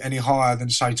really any higher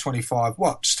than, say, 25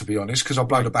 watts, to be honest, because I'll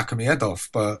blow the back of my head off.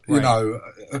 But, you know,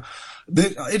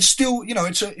 it's still, you know,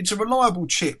 it's a reliable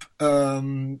chip.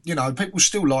 You know, people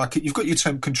still like it. You've got your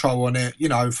temp control on it. You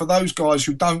know, for those guys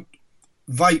who don't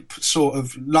vape sort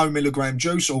of low milligram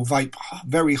juice or vape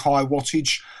very high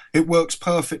wattage, it works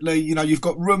perfectly. You know, you've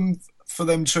got room for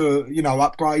them to, you know,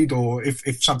 upgrade, or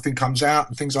if something comes out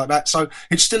and things like that. So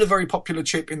it's still a very popular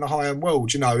chip in the high-end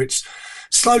world. You know, it's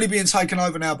slowly being taken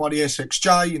over now by the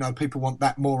SXJ. You know, people want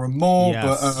that more and more.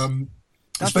 Yes.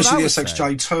 But especially the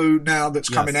SXJ2 now that's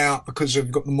coming out because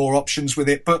they've got more options with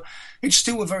it. But it's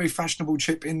still a very fashionable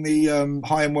chip in the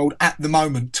high-end world at the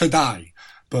moment, today.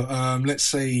 But let's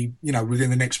see, you know, within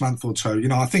the next month or two, you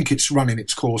know, I think it's running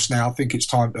its course now. I think it's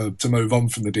time to move on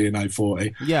from the DNA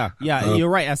 40. Yeah, you're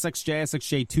right.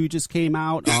 SXJ2 just came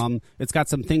out. It's got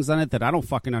some things on it that I don't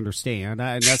fucking understand,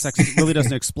 and SX really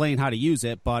doesn't explain how to use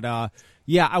it. But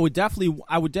yeah, I would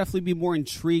definitely be more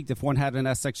intrigued if one had an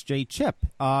SXJ chip.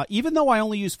 Even though I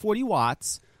only use 40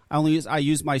 watts, I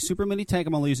use my super mini tank.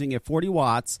 I'm only using it 40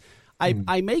 watts.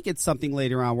 I make it something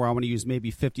later on where I want to use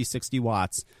maybe 50, 60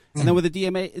 watts. And then with the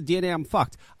DNA, I'm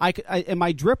fucked. In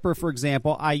my dripper, for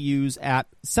example, I use at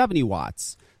 70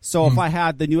 watts. So if I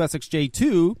had the new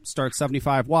SXJ2 start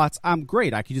 75 watts, I'm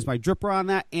great. I could use my dripper on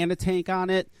that and a tank on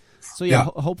it. So yeah.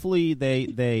 Hopefully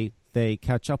they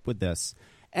catch up with this.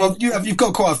 And, well, you've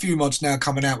got quite a few mods now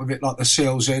coming out with it, like the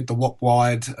CLZ, the WOP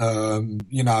Wide.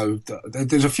 You know,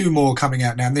 there's a few more coming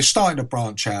out now, and they're starting to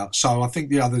branch out. So I think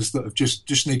the others that have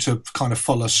just need to kind of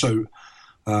follow suit.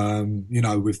 You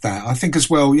know, with that, I think as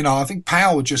well. You know, I think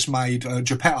Power just made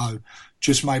Geppetto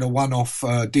just made a one-off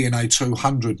DNA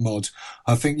 200 mod.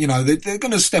 I think, you know, they're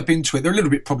going to step into it. They're a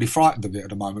little bit probably frightened of it at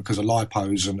the moment because of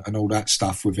lipos and all that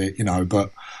stuff with it, you know,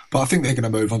 but I think they're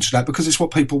going to move on to that because it's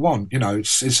what people want. You know,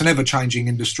 it's an ever-changing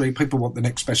industry. People want the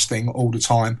next best thing all the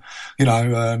time, you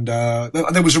know, and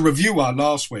there was a reviewer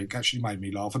last week, actually made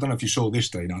me laugh. I don't know if you saw this,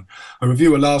 Dino. A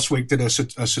reviewer last week did a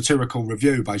satirical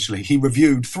review, basically. He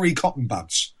reviewed 3 cotton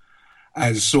buds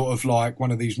as sort of like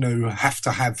one of these new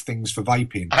have-to-have things for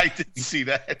vaping. I didn't see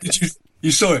that.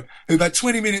 You saw it. It was about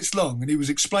 20 minutes long, and he was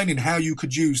explaining how you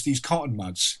could use these cotton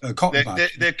buds.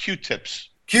 They're Q-tips.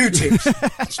 Q-tips.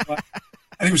 That's right.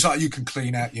 And he was like, you can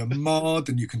clean out your mod,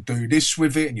 and you can do this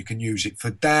with it, and you can use it for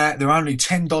that. They're only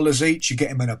 $10 each. You get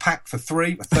them in a pack for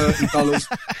 $3 or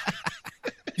 $30.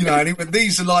 You know, and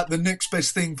these are like the next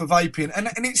best thing for vaping.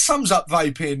 And it sums up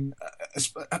vaping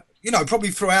probably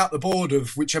throughout the board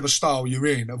of whichever style you're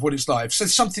in, of what it's like. If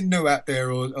there's something new out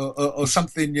there or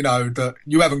something, that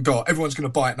you haven't got, everyone's going to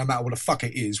buy it no matter what the fuck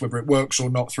it is, whether it works or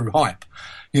not through hype,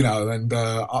 and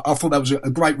I thought that was a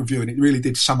great review, and it really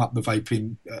did sum up the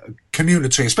vaping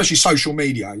community, especially social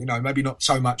media, maybe not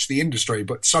so much the industry,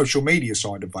 but social media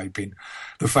side of vaping,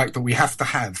 the fact that we have to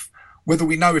have, whether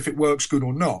we know if it works good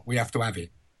or not, we have to have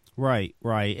it. Right.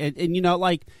 And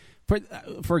like,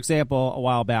 for example, a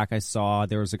while back I saw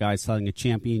there was a guy selling a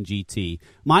Champion GT.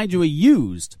 Mind you, a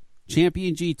used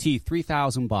Champion GT,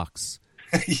 $3,000.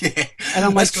 Yeah. And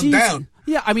I'm like, gone down.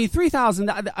 Yeah, I mean,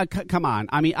 $3,000, come on.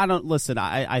 I mean,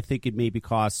 I think it maybe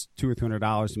cost $200 or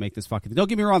 $300 to make this fucking thing. Don't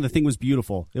get me wrong, the thing was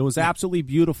beautiful. It was absolutely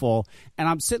beautiful. And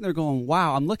I'm sitting there going,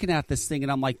 wow, I'm looking at this thing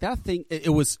and I'm like, that thing, it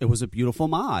was a beautiful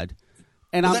mod.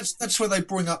 And that's where they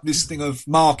bring up this thing of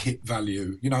market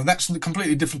value. That's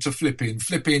completely different to flipping.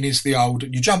 Flipping is the old,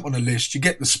 you jump on a list, you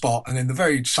get the spot, and then the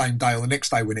very same day or the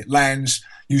next day when it lands,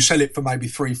 you sell it for maybe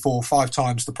 3, 4, 5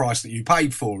 times the price that you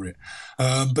paid for it.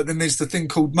 But then there's the thing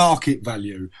called market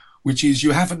value, which is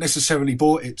you haven't necessarily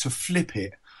bought it to flip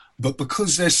it, but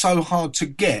because they're so hard to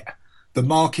get, the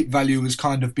market value has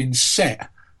kind of been set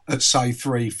at say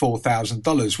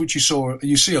 $3,000-$4,000, which you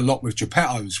see a lot with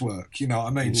Geppetto's work. You know what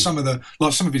I mean? Ooh. Some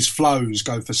of his flows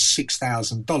go for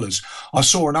 $6,000. I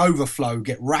saw an overflow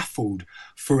get raffled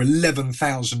for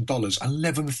 $11,000.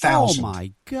 $11,000. Oh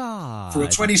my god! For a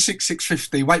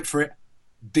 26,650. Wait for it.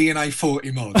 DNA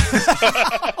 40 mod.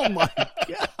 Oh my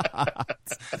god!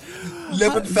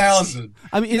 11,000.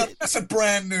 I mean, that's a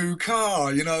brand new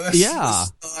car. That's, yeah.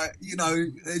 That's like, you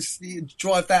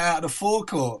drive that out of the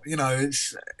forecourt.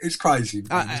 It's crazy.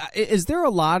 Is there a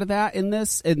lot of that in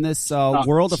this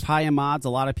world of high-end mods?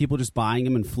 A lot of people just buying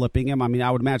them and flipping them. I mean,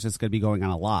 I would imagine it's going to be going on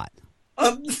a lot.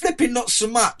 Flipping not so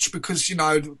much because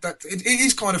that it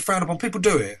is kind of frowned upon. People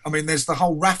do it. I mean, there's the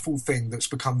whole raffle thing that's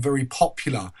become very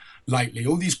popular lately.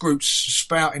 All these groups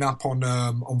sprouting up on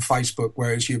Facebook,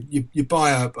 whereas you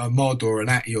buy a mod or an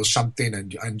Atty or something,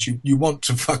 and you want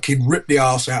to fucking rip the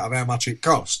arse out of how much it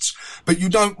costs, but you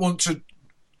don't want to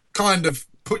kind of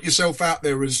put yourself out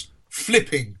there as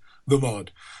flipping the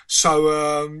mod.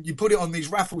 So you put it on these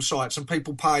raffle sites and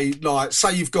people pay, like,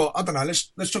 say you've got, I don't know,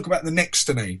 let's talk about the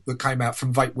Nextony that came out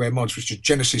from Vapeware Mods, which is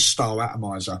Genesis style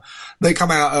atomizer. They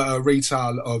come out at a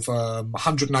retail of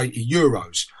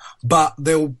 €180, but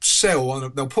they'll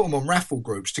put them on raffle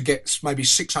groups to get maybe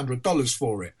 $600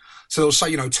 for it. So they'll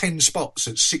say, 10 spots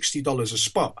at $60 a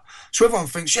spot. So everyone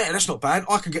thinks, yeah, that's not bad.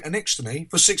 I can get a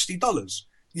Nextony for $60.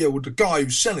 Yeah, well, the guy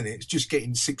who's selling it is just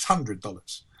getting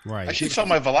 $600. Right. I should sell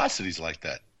my velocities like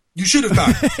that. You should have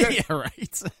done. Yeah, yeah,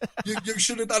 right. you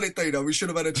should have done it, Dino. We should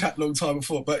have had a chat long time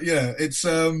before. But yeah, it's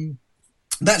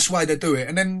that's why they do it.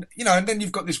 And then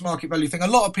you've got this market value thing. A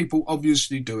lot of people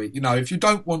obviously do it. If you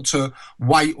don't want to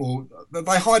wait, or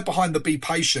they hide behind the be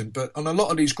patient. But on a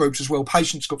lot of these groups as well,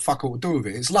 patience got fuck all to do with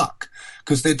it. It's luck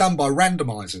because they're done by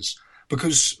randomizers.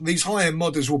 Because these high-end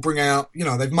modders will bring out,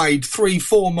 they've made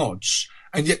 3-4 mods,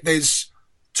 and yet there's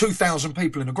 2,000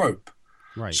 people in a group.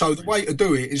 Right. So the way to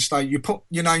do it is you put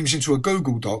your names into a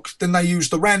Google Doc, then they use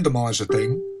the randomizer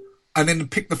thing, and then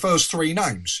pick the first 3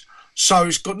 names. So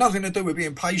it's got nothing to do with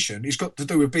being patient. It's got to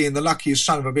do with being the luckiest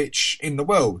son of a bitch in the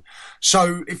world.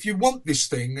 So if you want this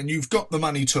thing and you've got the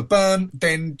money to burn,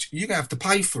 then you're going to have to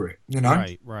pay for it,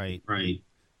 Right.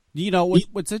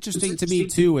 What's interesting to me,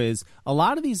 too, is a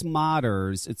lot of these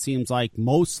modders, it seems like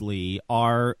mostly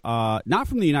are not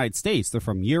from the United States. They're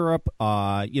from Europe.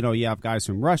 You have guys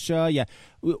from Russia. Yeah.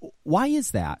 Why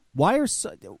is that?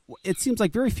 It seems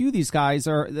like very few of these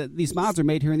these mods are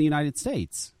made here in the United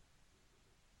States.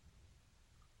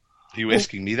 Are you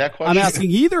asking me that question? I'm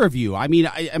asking either of you. I mean,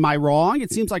 am I wrong? It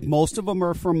seems like most of them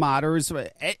are from modders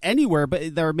anywhere,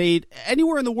 but they're made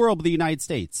anywhere in the world but the United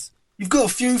States. You've got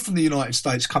a few from the United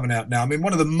States coming out now. I mean,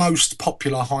 one of the most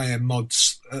popular high-end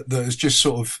mods that has just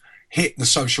sort of hit the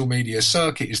social media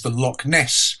circuit is the Loch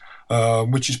Ness,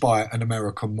 which is by an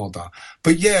American modder.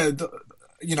 But yeah,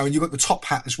 you've got the Top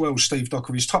Hat as well, Steve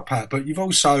Dockery's Top Hat. But you've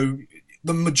also,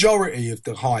 the majority of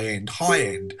the high-end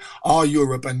are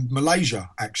Europe and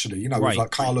Malaysia, actually. Right. With like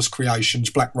Carlos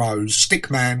Creations, Black Rose,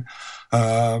 Stickman.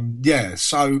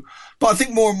 But I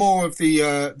think more and more of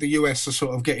the US are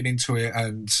sort of getting into it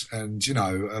and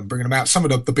bringing them out. Some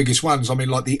of the biggest ones, I mean,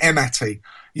 like the M-Atty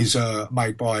is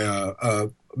made by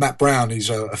Matt Brown. He's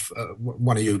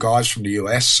one of you guys from the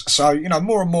US. So,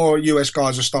 more and more US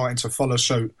guys are starting to follow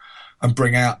suit and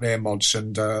bring out their mods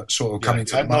and sort of come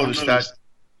into the market.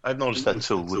 I've noticed that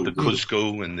too with the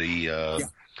Cusco and the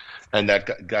and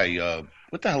that guy.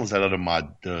 What the hell is that other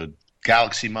mod? The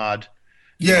Galaxy mod.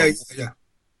 Yeah.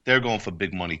 they're going for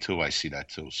big money too. I see that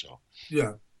too. So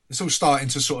yeah, it's all starting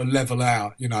to sort of level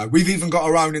out. You know, we've even got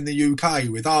our own in the UK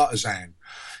with Artisan.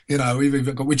 You know, we've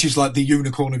even got, which is like the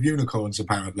unicorn of unicorns,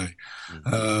 apparently.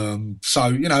 So,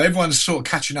 you know, everyone's sort of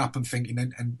catching up and thinking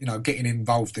and, you know, getting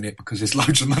involved in it because there's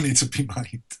loads of money to be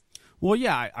made. Well,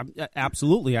 yeah,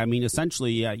 absolutely. I mean,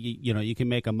 essentially, you know, you can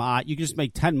make a mod. You can just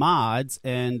make 10 mods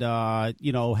and,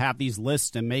 you know, have these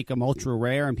lists and make them ultra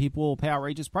rare, and people will pay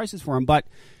outrageous prices for them. But,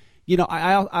 you know,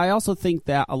 I also think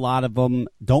that a lot of them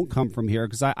don't come from here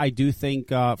because I do think,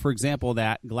 for example,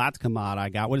 that Glatka mod I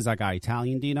got. What is that guy?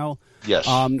 Italian Dino? yes,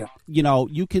 You know,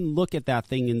 you can look at that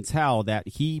thing and tell that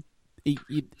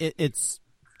it's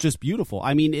just beautiful.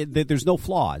 I mean, there's no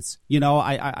flaws. You know,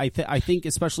 I think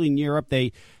especially in Europe,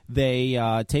 they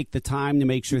take the time to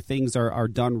make sure things are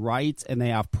done right, and they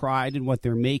have pride in what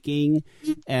they're making,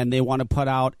 and they want to put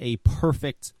out a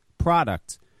perfect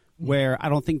product. Where I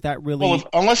don't think that really. well,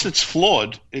 unless it's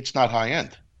flawed, it's not high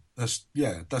end. That's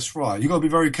right. You got to be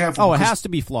very careful. Oh, it has to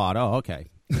be flawed. Oh,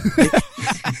 okay.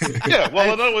 Yeah,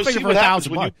 well, in other words, Figure see for what happens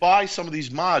 $1,000 when you buy some of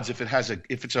these mods. If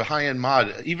it's a high end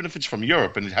mod, even if it's from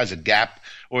Europe and it has a gap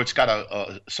or it's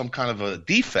got some kind of a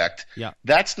defect, Yeah.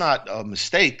 that's not a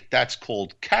mistake. That's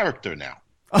called character now.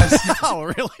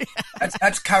 Oh, really?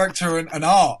 That's character and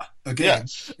art again.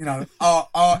 Yes. You know,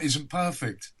 art isn't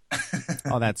perfect.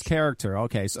 Oh, that's character.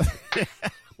 Okay, so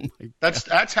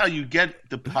That's how you get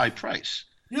the high price.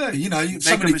 Yeah, you know, Make a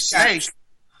somebody mistake,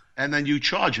 and then you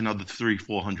charge another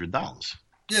 $300-400.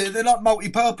 Yeah, they're like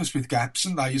multi-purpose with gaps,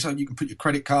 aren't they? So you can put your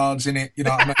credit cards in it. You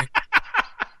know what I mean?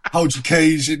 Hold your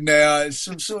keys in there. It's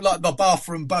sort of like the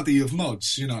bathroom buddy of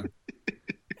mods, you know.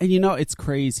 and you know it's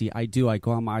crazy. I go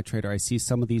on MyTrader. I see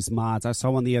some of these mods. I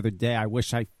saw one the other day. I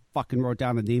wish I fucking wrote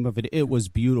down the name of it. It was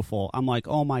beautiful. I'm like,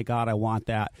 oh my God, I want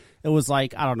that. It was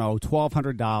like, I don't know,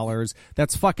 $1,200.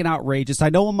 That's fucking outrageous. I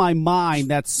know in my mind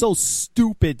that's so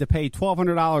stupid to pay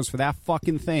 $1,200 for that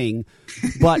fucking thing,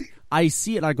 but I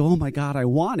see it and I go, oh my God, I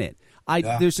want it.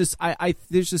 There's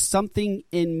just something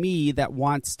in me that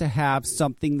wants to have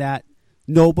something that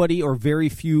nobody or very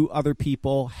few other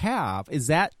people have. Is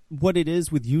that what it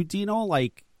is with you, Dino?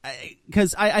 Like,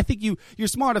 because I think you're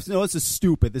smart enough to know this is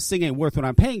stupid. This thing ain't worth what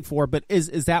I'm paying for. But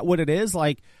is that what it is?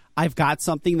 Like, I've got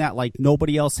something that like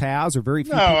nobody else has or very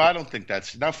few. No, people. I don't think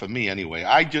that's not for me anyway.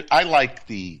 I like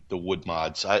the wood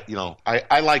mods. I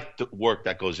like the work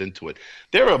that goes into it.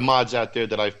 There are mods out there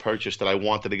that I've purchased that I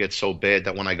wanted to get so bad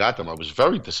that when I got them, I was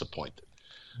very disappointed.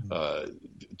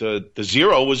 The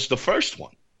Zero was the first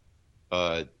one.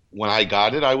 When I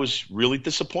got it, I was really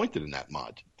disappointed in that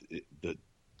mod.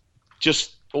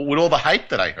 Just with all the hype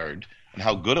that I heard and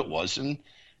how good it was, and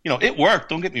it worked.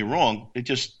 Don't get me wrong. It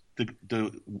just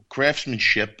the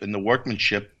craftsmanship and the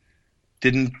workmanship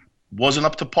wasn't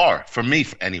up to par for me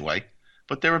anyway.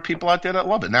 But there are people out there that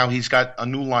love it. Now he's got a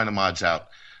new line of mods out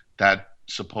that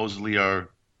supposedly are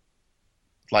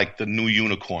like the new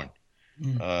unicorn.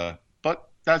 But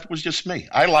that was just me.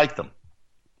 I like them.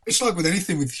 It's like with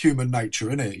anything with human nature,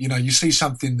 isn't it? You see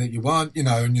something that you want,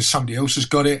 and somebody else has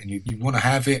got it and you want to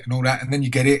have it and all that, and then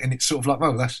you get it and it's sort of like,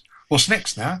 well, that's what's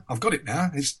next now? I've got it now.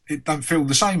 It don't feel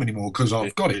the same anymore because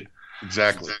I've got it.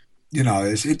 Exactly.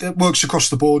 It works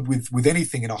across the board with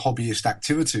anything in a hobbyist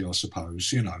activity, I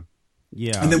suppose,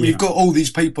 Yeah. And then we've got all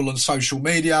these people on social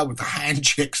media with the hand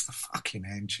checks, the fucking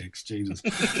hand checks, Jesus.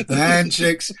 The hand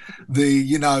checks,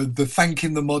 the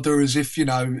thanking the modder as if,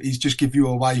 he's just give you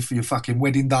away for your fucking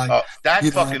wedding day. That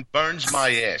fucking burns my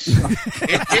ass.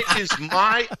 It is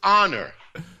my honor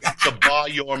to buy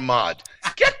your mod.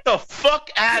 Get the fuck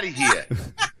out of here.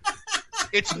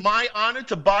 It's my honor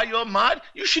to buy your mod.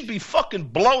 You should be fucking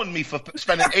blowing me for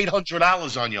spending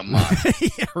 $800 on your mod.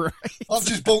 Yeah, right. I've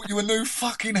just bought you a new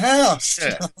fucking house.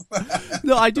 Yeah.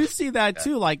 No, I do see that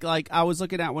too. Like I was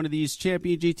looking at one of these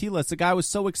Champion GT lists. The guy was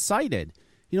so excited.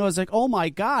 I was like, oh my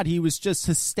God, he was just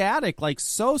ecstatic. Like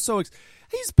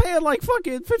he's paying like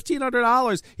fucking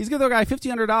 $1,500. He's giving the guy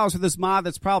 $1,500 for this mod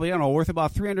that's probably, I don't know, worth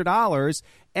about $300.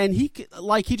 And he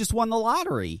just won the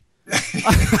lottery.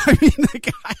 I mean, the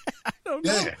guy, I don't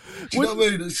know. Yeah. Do you know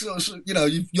what I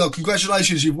mean?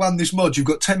 Congratulations, you've won this mod. You've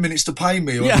got 10 minutes to pay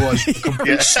me, otherwise you're a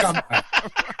complete scumbag.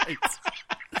 Right.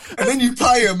 And then you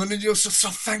pay them, and then you're so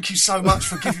thank you so much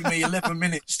for giving me 11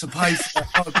 minutes to pay for that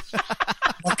mod.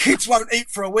 My kids won't eat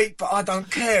for a week, but I don't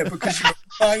care because you're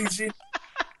amazing.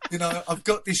 I've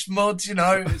got this mod,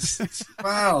 it's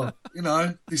wow,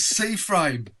 this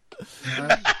C-frame.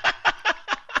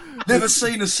 Never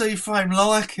seen a C-frame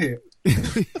like it.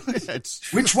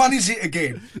 Which one is it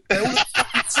again? They're all the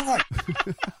fucking time.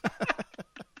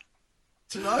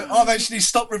 Do you know, I've actually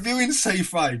stopped reviewing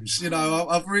C-frames. You know,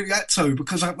 I've really had to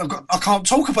because I can't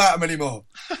talk about them anymore.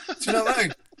 Do you know what I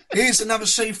mean? Here's another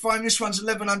C-frame. This one's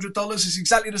 $1,100. It's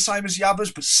exactly the same as the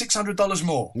others, but $600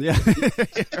 more. Yeah,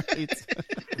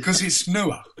 because it's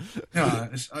newer.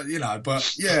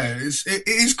 But yeah, it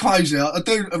is crazy. I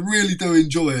really do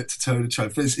enjoy it, to tell the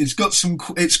truth. It's got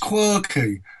it's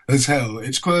quirky as hell.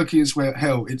 It's quirky as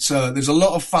hell. It's there's a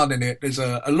lot of fun in it. There's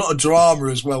a lot of drama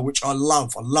as well, which I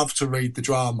love. I love to read the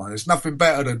drama. There's nothing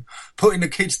better than putting the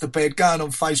kids to bed, going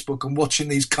on Facebook and watching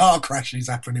these car crashes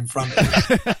happen in front of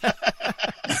you.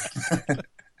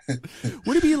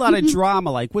 Would it be a lot of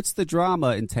drama? Like, what's the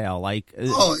drama entail? Like,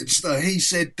 it's he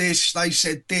said this, they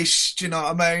said this. Do you know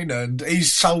what I mean? And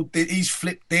he's sold it, he's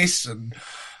flipped this, and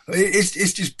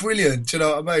it's just brilliant. Do you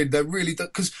know what I mean? They really do,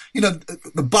 because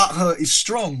the butt hurt is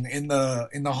strong in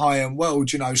the high end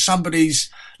world. You know, somebody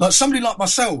like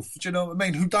myself. Do you know what I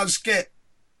mean? Who does get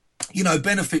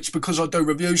benefits because I do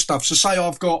review stuff. So say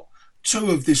I've got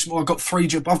two of this, I've got four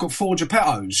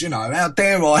Geppettos, how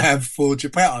dare I have four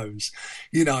Geppettos?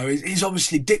 He's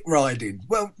obviously dick riding.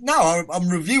 Well, no, I'm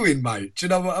reviewing, mate. Do you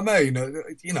know what I mean?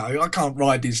 I can't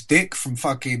ride his dick from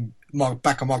fucking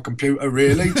back of my computer,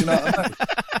 really. Do you know what I mean?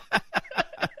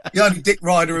 The only dick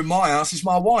rider in my house is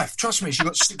my wife. Trust me, she's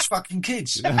got 6 fucking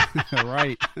kids.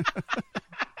 Right.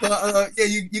 But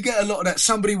you get a lot of that.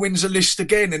 Somebody wins a list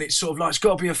again, and it's sort of like, it's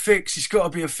got to be a fix. It's got to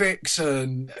be a fix,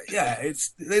 and yeah,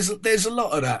 there's a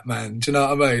lot of that, man. Do you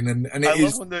know what I mean? And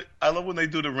I love when they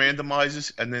do the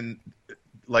randomizers, and then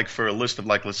like for a list of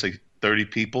let's say 30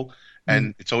 people,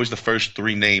 and it's always the first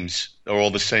 3 names are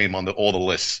all the same on all the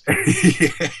lists.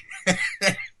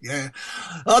 Yeah,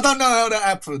 I don't know how that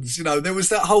happens. There was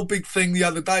that whole big thing the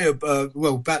other day,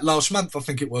 about last month, I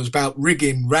think it was, about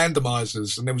rigging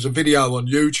randomizers, and there was a video on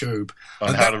YouTube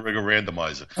on how to rig a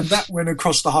randomizer, and that went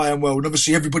across the high-end world. And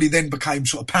obviously, everybody then became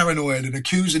sort of paranoid and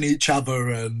accusing each other,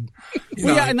 and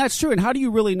yeah, and that's true. And how do you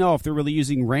really know if they're really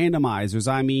using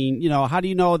randomizers? I mean, how do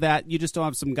you know that you just don't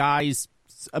have some guys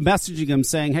messaging him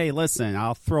saying, hey, listen,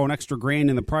 I'll throw an extra $1,000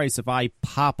 in the price if I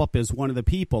pop up as one of the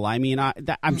people? I mean,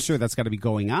 I'm sure that's got to be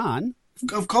going on.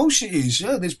 Of course it is,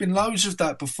 yeah. There's been loads of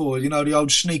that before. The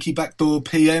old sneaky backdoor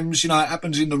PMs, it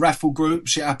happens in the raffle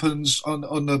groups, it happens on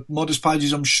the modders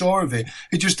pages, I'm sure of it.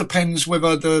 It just depends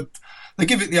whether they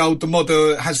give it the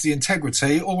modder has the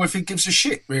integrity, or if he gives a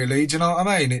shit, really. Do you know what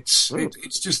I mean? It's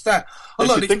just that.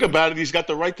 If you think about it, he's got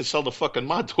the right to sell the fucking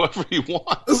mod to whoever he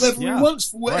wants. Whoever he wants,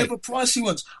 for whatever price he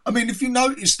wants. I mean, if you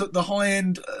notice that the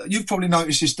high-end, you've probably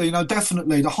noticed this, Dino,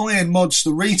 definitely, the high-end mods,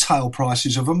 the retail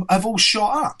prices of them have all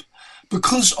shot up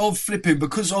because of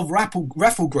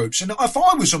raffle groups. And if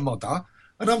I was a modder,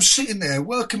 and I'm sitting there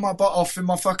working my butt off in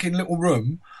my fucking little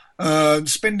room,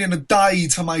 spending a day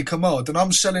to make a mod, and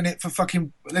I'm selling it for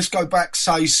fucking, let's go back,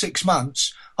 say 6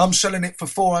 months, I'm selling it for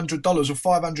 $400 or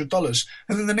 $500,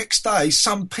 and then the next day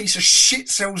some piece of shit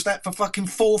sells that for fucking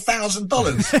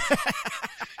 $4,000.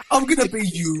 I'm gonna be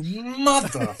you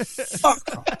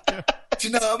motherfucker. Do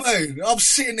you know what I mean? I'm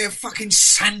sitting there fucking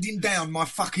sanding down my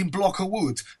fucking block of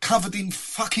wood covered in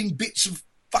fucking bits of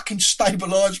fucking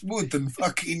stabilised wood and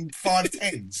fucking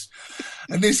 510s,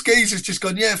 and this geezer's just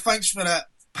gone, yeah, thanks for that,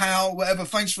 pal, whatever,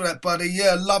 thanks for that, buddy,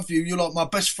 yeah, love you, you're like my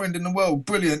best friend in the world,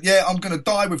 brilliant, yeah, I'm going to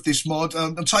die with this mod,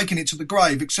 I'm taking it to the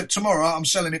grave, except tomorrow I'm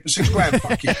selling it for $6,000,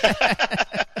 fuck you.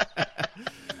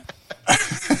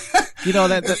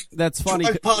 That's funny.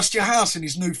 Drove past your house in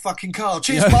his new fucking car,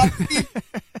 cheers, bud.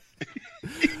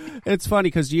 It's funny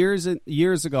because years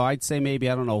ago, I'd say maybe,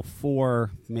 I don't know,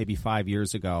 4, maybe 5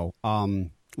 years ago,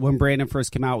 when Brandon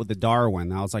first came out with the Darwin,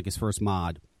 that was like his first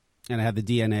mod. And I had the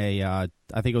DNA, I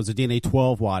think it was a DNA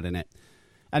 12 watt in it.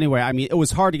 Anyway, I mean, it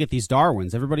was hard to get these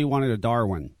Darwins. Everybody wanted a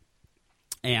Darwin.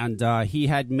 And he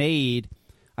made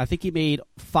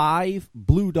 5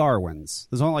 blue Darwins.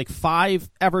 There's only like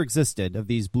 5 ever existed of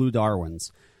these blue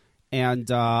Darwins. And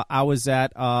I was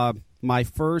at my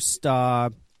first,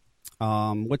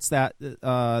 what's that,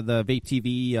 the Vape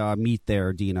TV meet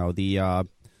there, Dino? The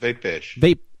Vape Fish.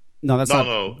 No, that's not.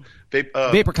 No.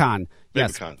 VaporCon.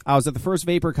 Yes. VaporCon. I was at the first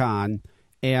VaporCon,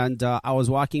 and I was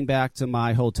walking back to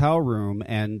my hotel room,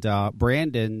 and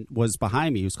Brandon was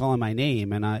behind me. He was calling my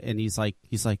name, and he's like,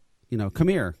 come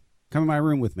here, come in my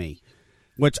room with me,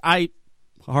 which I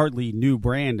hardly knew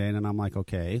Brandon, and I'm like,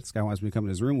 okay, this guy wants me to come in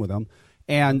his room with him,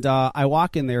 and I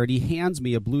walk in there, and he hands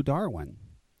me a blue Darwin.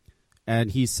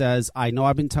 And he says, I know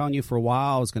I've been telling you for a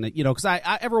while I was going to, because I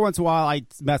every once in a while I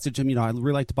message him, I'd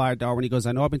really like to buy a Darwin. He goes,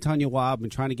 I know I've been telling you a while. I've been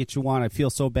trying to get you one. I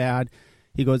feel so bad.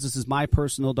 He goes, this is my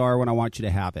personal Darwin. I want you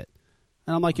to have it.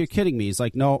 And I'm like, you're kidding me. He's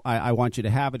like, no, I want you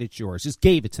to have it. It's yours. Just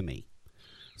gave it to me.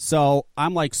 So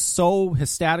I'm like so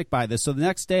ecstatic by this. So the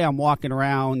next day I'm walking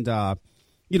around,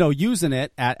 using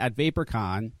it at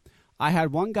VaporCon. I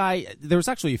had one guy, there was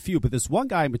actually a few, but this one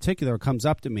guy in particular comes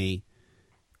up to me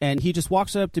and he just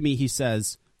walks up to me. He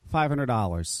says,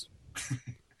 $500.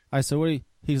 I said,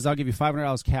 he says, I'll give you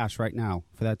 $500 cash right now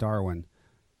for that Darwin.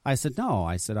 I said, no.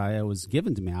 I said, it was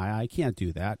given to me. I can't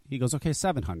do that. He goes, okay,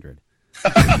 $700.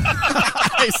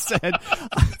 I said,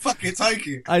 "Fuck it, take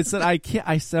it." I said, I can't.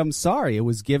 I said, I'm sorry. It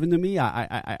was given to me.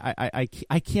 I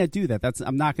can't do that.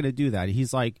 I'm not going to do that.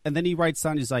 He's like, and then he writes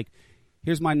down. He's like,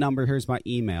 here's my number. Here's my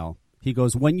email. He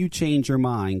goes, when you change your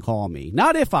mind, call me.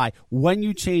 Not if when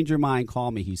you change your mind,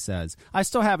 call me, he says. I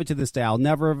still have it to this day. I'll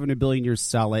never ever in a billion years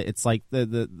sell it. It's like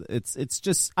it's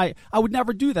just, I would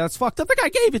never do that. It's fucked up. The guy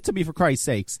gave it to me, for Christ's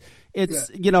sakes. It's,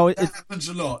 that happens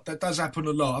a lot. That does happen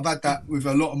a lot. I've had that with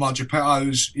a lot of my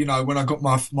Geppettos. When I got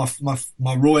my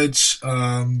roids,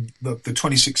 the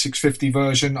 26650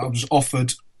 version, I was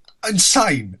offered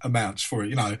insane amounts for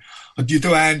it. You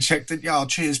do a hand check, that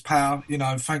cheers pal,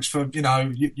 thanks for,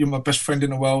 you're my best friend in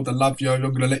the world, I love you, I'm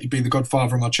going to let you be the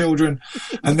godfather of my children.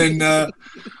 And then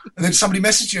somebody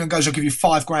messages you and goes, I'll give you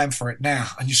 $5,000 for it now,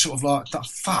 and you're sort of like,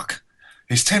 fuck,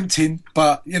 it's tempting,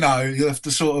 but you have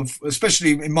to sort of,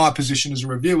 especially in my position as a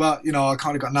reviewer, I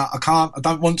kind of got, no, I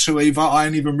don't want to either, I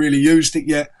ain't even really used it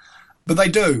yet. But they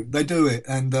do it,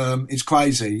 and it's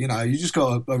crazy. You just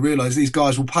got to realise these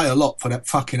guys will pay a lot for that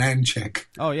fucking hand check.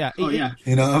 Oh yeah. You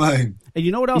know what I mean? And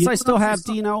you know what else I still have,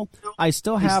 Dino? I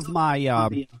still have my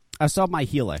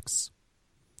Helix.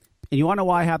 And you want to know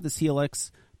why I have this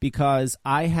Helix? Because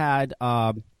I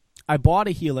bought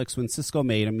a Helix when Cisco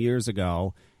made them years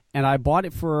ago, and I bought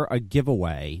it for a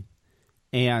giveaway.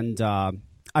 And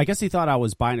I guess he thought I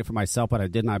was buying it for myself, but I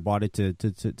didn't. I bought it to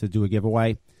do a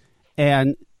giveaway,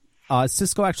 and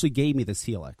Cisco actually gave me this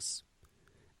Helix.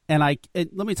 And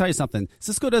let me tell you something.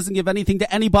 Cisco doesn't give anything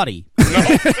to anybody.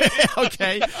 No.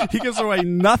 Okay? He gives away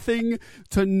nothing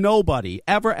to nobody,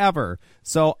 ever.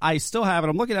 So I still have it.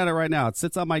 I'm looking at it right now. It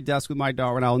sits on my desk with my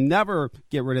Darwin. I'll never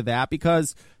get rid of that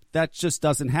because that just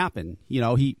doesn't happen.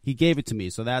 He gave it to me,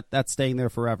 so that's staying there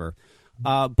forever.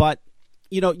 But,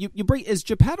 you bring, is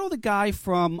Geppetto the guy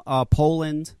from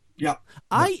Poland? Yeah.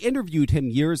 I interviewed him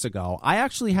years ago. I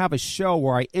actually have a show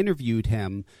where I interviewed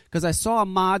him because I saw a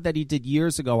mod that he did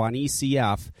years ago on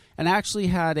ECF, and actually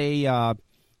had a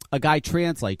guy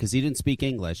translate because he didn't speak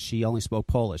English. He only spoke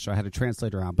Polish, so I had a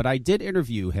translator on. But I did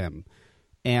interview him,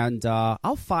 and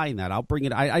I'll find that. I'll bring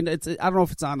it. I don't know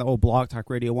if it's on the old Blog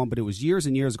Talk Radio one, but it was years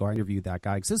and years ago I interviewed that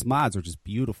guy because his mods are just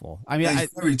beautiful. I mean,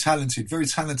 he's very talented,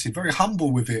 very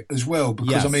humble with it as well.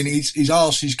 Because yes. I mean, his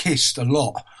arse is kissed a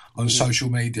lot on social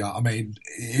media. I mean,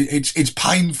 it's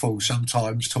painful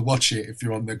sometimes to watch it if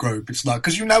you're on the group. It's like,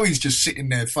 because he's just sitting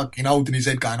there fucking holding his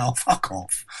head going, oh, fuck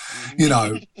off.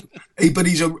 But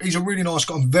he's a really nice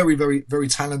guy and very, very, very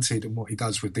talented in what he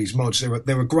does with these mods.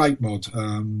 They're a great mod.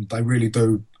 They really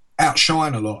do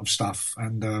outshine a lot of stuff.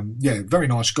 And very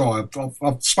nice guy.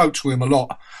 I've spoke to him a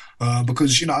lot.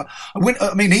 Because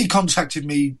he contacted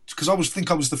me because I was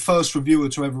the first reviewer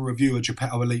to ever review a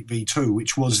Geppetto Elite V2,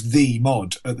 which was the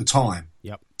mod at the time.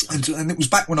 Yep. And it was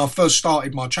back when I first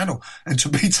started my channel. And to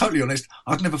be totally honest,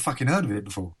 I'd never fucking heard of it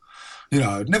before.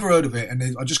 I'd never heard of it. And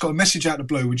I just got a message out of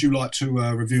the blue. Would you like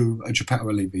to review a Geppetto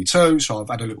Elite V2? So I've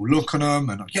had a little look on them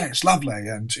and it's lovely.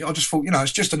 And I just thought,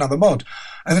 it's just another mod.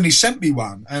 And then he sent me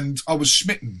one and I was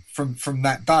smitten from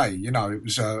that day. It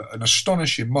was an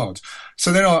astonishing mod.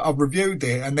 So then I reviewed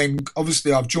it, and then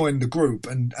obviously I've joined the group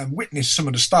and witnessed some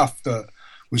of the stuff that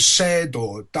was said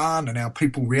or done and how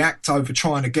people react over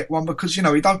trying to get one because, he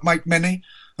don't make many.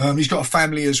 He's got a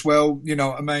family as well, you know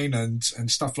what I mean, and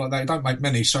stuff like that. He don't make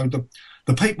many. So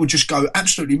the people just go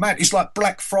absolutely mad. It's like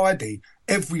Black Friday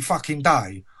every fucking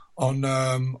day on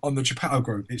the Geppetto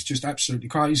group. It's just absolutely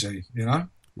crazy,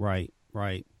 Right.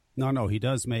 No, he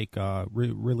does make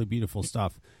really beautiful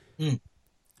stuff.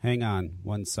 Hang on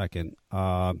 1 second.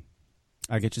 I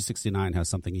Get You 69 has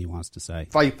something he wants to say.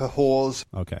 Vapor whores.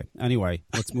 Okay. Anyway,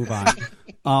 let's move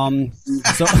on.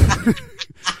 So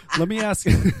let me ask.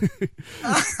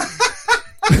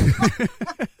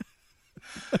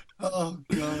 Oh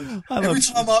god!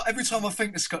 Every time I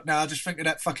think of Scott now, I just think of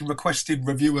that fucking requested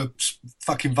reviewer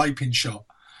fucking vaping shot.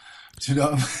 Do you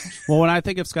know what I mean? Well, when I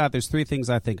think of Scott, there's three things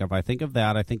I think of. I think of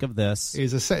that. I think of this.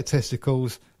 Is a set of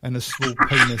testicles and a small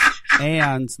penis.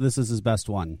 And this is his best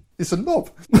one. It's a knob.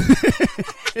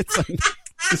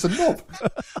 It's a knob.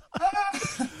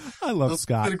 I love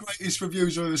Scott. One of the greatest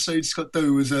reviews I've ever seen Scott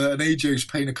do was an e-juice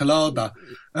pina colada.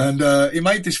 And he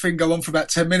made this thing go on for about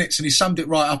 10 minutes and he summed it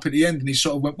right up at the end and he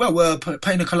sort of went, well,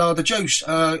 pina colada juice.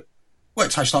 It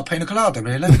tastes like pina colada,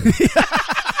 really.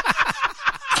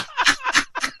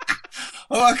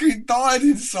 I fucking died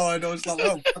inside. I was like,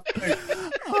 oh,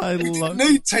 I you love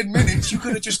didn't need 10 minutes. You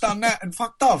could have just done that and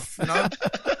fucked off, you know?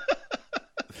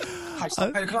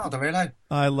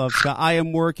 I love Scott. I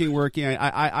am working.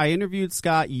 I interviewed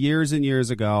Scott years and years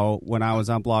ago when I was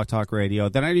on Blog Talk Radio.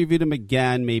 Then I interviewed him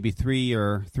again maybe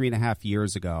 3.5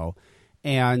 years ago.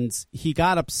 And he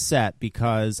got upset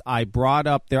because I brought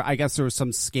up there. I guess there was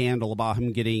some scandal about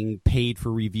him getting paid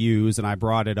for reviews, and I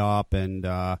brought it up. And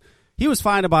he was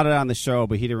fine about it on the show,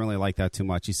 but he didn't really like that too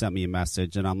much. He sent me a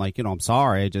message, and I'm like, I'm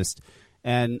sorry.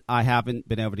 And I haven't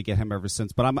been able to get him ever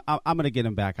since, but I'm going to get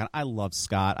him back on. I love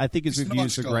Scott. I think his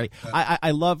reviews are great. Yeah. I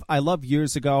love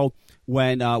years ago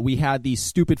when we had these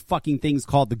stupid fucking things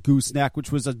called the gooseneck,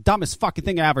 which was the dumbest fucking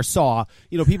thing I ever saw.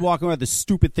 People walking around with this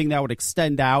stupid thing that would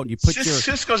extend out, and you put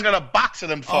Cisco's got a box of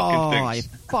them fucking things.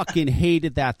 I fucking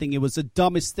hated that thing. It was the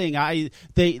dumbest thing. I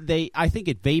think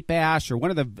at Vape Bash or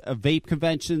one of the vape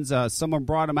conventions, someone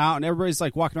brought them out, and everybody's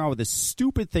like walking around with this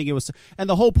stupid thing. And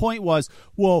the whole point was,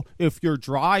 well, if you're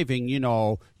driving,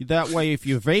 that way if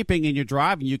you're vaping and you're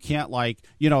driving, you can't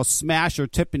smash or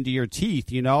tip into your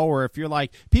teeth, or if you're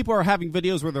people are having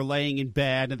videos where they're laying in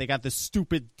bed and they got this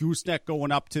stupid gooseneck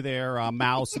going up to their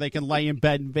mouth so they can lay in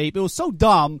bed and vape. It was so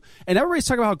dumb, and everybody's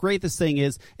talking about how great this thing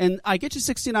is, and I Get You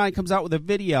 69 comes out with a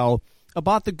video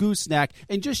about the gooseneck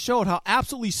and just showed how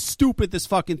absolutely stupid this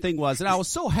fucking thing was, and I was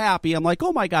so happy. I'm like,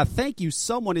 oh my god, thank you,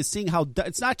 someone is seeing how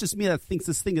it's not just me that thinks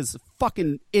this thing is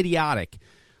fucking idiotic.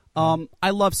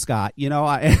 I love Scott. I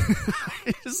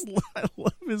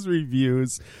love his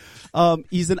reviews.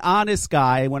 He's an honest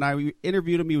guy. When I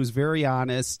interviewed him, he was very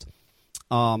honest.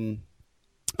 I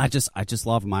just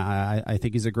love him. I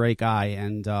think he's a great guy.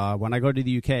 And when I go to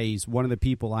the UK, he's one of the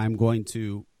people I'm going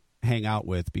to hang out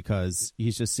with because he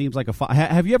just seems like a.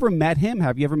 Have you ever met him?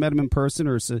 Have you ever met him in person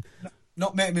or?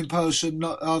 Not met him in person.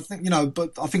 I think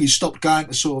but I think he stopped going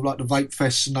to sort of like the vape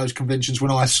fests and those conventions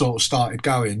when I sort of started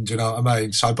going. Do you know what I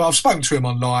mean? So, but I've spoken to him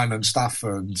online and stuff,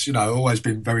 and always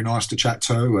been very nice to chat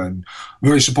to and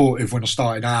very supportive when I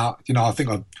started out. I think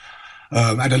I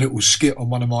had a little skit on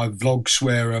one of my vlogs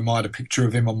where I had a picture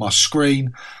of him on my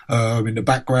screen in the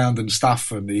background and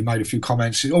stuff, and he made a few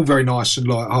comments. It's all very nice and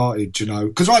light-hearted,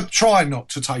 because I try not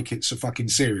to take it so fucking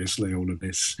seriously, all of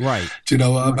this. Right. Do you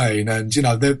know what I mean? And,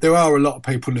 there are a lot of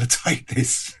people that take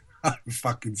this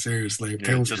fucking seriously. It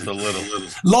kills just me. a little.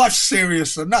 Life's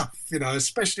serious enough,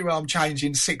 especially when I'm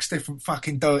changing 6 different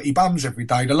fucking dirty bums every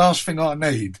day. The last thing I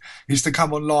need is to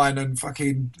come online and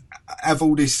fucking have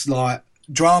all this,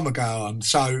 drama go on.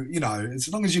 So,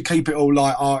 as long as you keep it all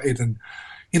light-hearted and,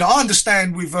 I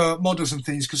understand with modders and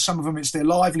things because some of them it's their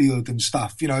livelihood and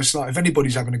stuff. It's like if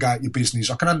anybody's having to go at your business,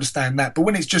 I can understand that. But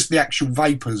when it's just the actual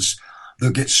vapors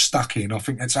that get stuck in, I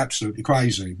think that's absolutely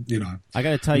crazy, I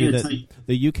got to tell you that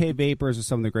the UK vapors are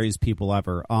some of the greatest people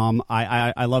ever.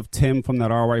 I love Tim from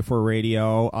that RY4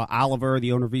 Radio. Oliver,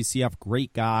 the owner of VCF,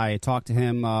 great guy. I talk to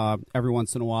him every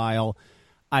once in a while.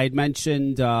 I had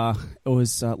mentioned it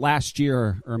was last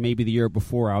year or maybe the year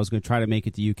before I was going to try to make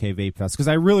it to UK Vape Fest because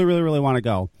I really, really, really want to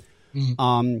go.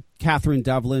 Catherine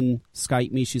Devlin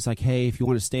Skyped me. She's like, hey, if you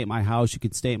want to stay at my house, you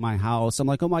can stay at my house. I'm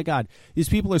like, oh, my God, these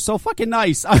people are so fucking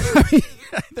nice.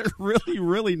 They're really,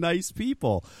 really nice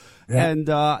people. Yeah. And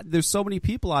there's so many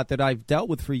people out that I've dealt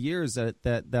with for years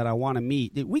that I want to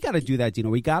meet. We got to do that, Dino.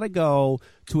 We got to go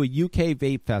to a UK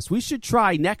Vape Fest. We should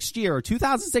try next year,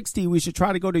 2016, we should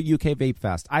try to go to a UK Vape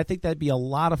Fest. I think that'd be a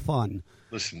lot of fun.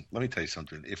 Listen, let me tell you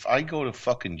something. If I go to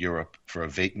fucking Europe for a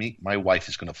vape meet, my wife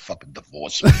is going to fucking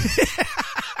divorce me.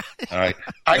 All right?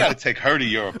 I got to take her to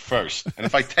Europe first. And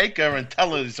if I take her and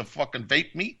tell her it's a fucking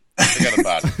vape meet, forget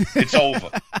about it. It's over.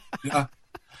 Yeah.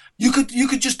 You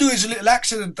could just do it as a little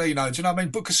accident, Dino. Do you know what I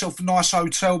mean? Book yourself a nice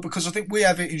hotel because I think we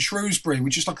have it in Shrewsbury,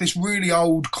 which is like this really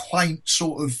old, quaint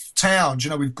sort of town,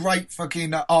 with great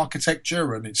fucking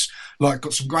architecture, and it's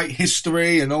got some great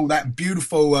history and all that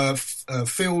beautiful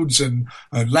fields and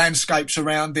landscapes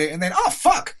around it. And then, oh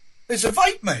fuck, there's a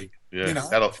vape meet. Yeah,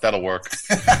 that'll work.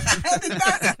 How did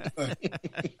that happen?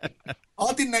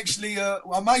 I didn't actually.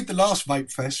 I made the last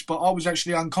vape fest, but I was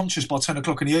actually unconscious by 10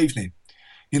 o'clock in the evening.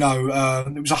 It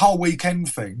was a whole weekend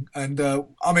thing. And, I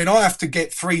have to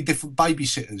get 3 different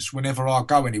babysitters whenever I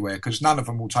go anywhere because none of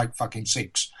them will take fucking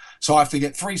 6. So I have to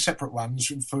get 3 separate ones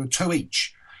for 2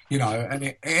 each, and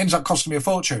it ends up costing me a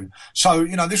fortune. So,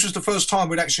 this was the first time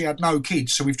we'd actually had no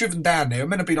kids. So we've driven down there. It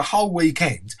meant to be the whole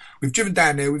weekend. We've driven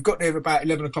down there. We've got there about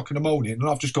 11 o'clock in the morning and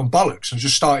I've just gone bollocks and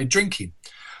just started drinking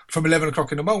from 11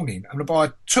 o'clock in the morning. And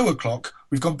by 2 o'clock,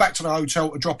 we've gone back to the hotel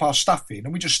to drop our stuff in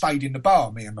and we just stayed in the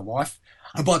bar, me and the wife.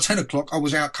 And by 10 o'clock, I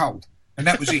was out cold. And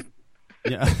that was it.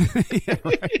 Yeah. Yeah,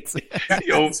 right.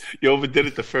 You overdid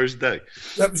it the first day.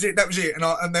 That was it.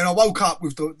 And then I woke up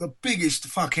with the biggest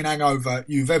fucking hangover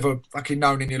you've ever fucking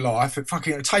known in your life. It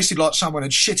tasted like someone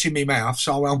had shit in my mouth.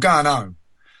 So I'm going home,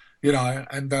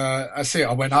 and that's it.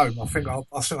 I went home. I think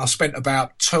I spent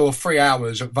about 2 or 3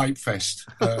 hours at Vape Fest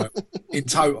in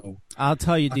total. I'll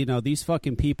tell you, Dino, these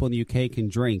fucking people in the UK can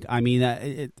drink. I mean,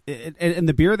 and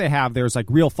the beer they have there is like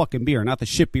real fucking beer, not the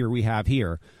shit beer we have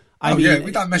here. I mean, yeah, we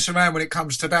don't mess around when it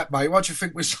comes to that, mate. Why do you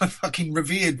think we're so fucking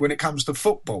revered when it comes to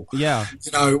football? Yeah,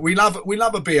 we love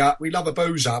a beer, we love a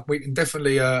booze up. We can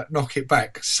definitely knock it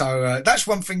back. So that's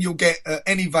one thing you'll get at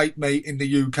any vape meet in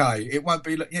the UK. It won't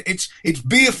be it's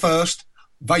beer first,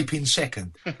 vaping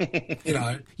second.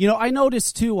 I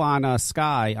noticed too on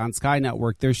Sky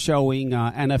Network they're showing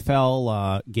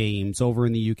NFL games over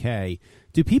in the UK.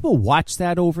 Do people watch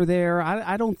that over there?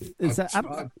 I don't. Is that? I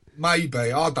don't,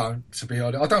 maybe I don't. To be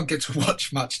honest, I don't get to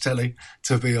watch much telly.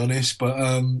 To be honest, but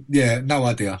yeah, no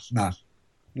idea. No.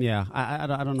 Yeah, I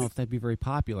don't know if that'd be very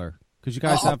popular because you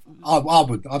guys have. I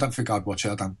would. I don't think I'd watch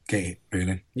it. I don't get it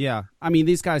really. Yeah, I mean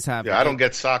these guys have. Yeah, I don't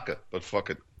get soccer, but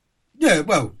fuck it. Yeah,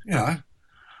 well,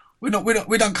 We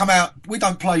don't come out. We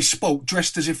don't play sport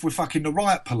dressed as if we're fucking the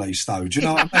riot police, though. Do you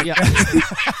know what I mean?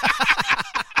 Yeah.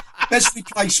 Let's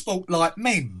play sport like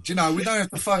men. Do you know? We don't have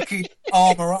to fucking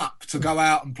armour up to go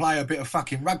out and play a bit of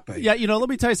fucking rugby. Yeah, let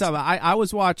me tell you something. I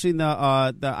was watching the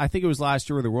I think it was last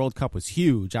year where the World Cup was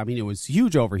huge. I mean, it was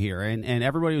huge over here, and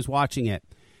everybody was watching it.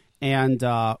 And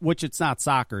which it's not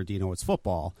soccer, it's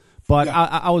football. But yeah.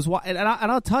 I was, and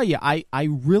I'll tell you, I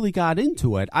really got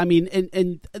into it. I mean,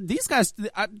 and these guys,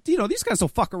 these guys don't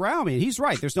fuck around, man. He's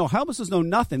right. There's no helmets, there's no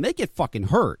nothing. They get fucking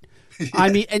hurt. Yeah. I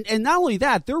mean, and not only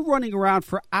that, they're running around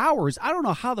for hours. I don't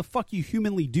know how the fuck you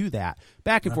humanly do that.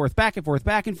 Back and forth, back and forth,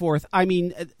 back and forth. I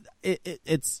mean,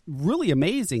 it's really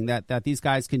amazing that these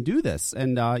guys can do this.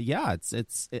 And yeah,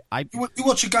 you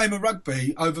watch a game of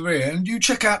rugby over here, and you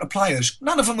check out the players.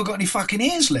 None of them have got any fucking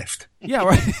ears left. Yeah,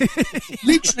 right.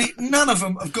 Literally, none of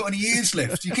them have got any ears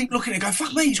left. You keep looking and go,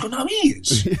 "Fuck me, he's got no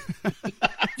ears."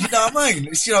 You know what I mean?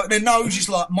 It's their nose is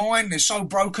like mine. They're so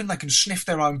broken they can sniff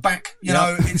their own back. You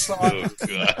know, it's like. Oh,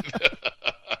 God.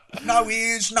 No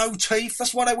ears, no teeth.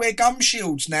 That's why they wear gum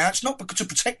shields now. It's not to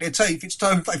protect their teeth. It's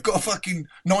to they've got a fucking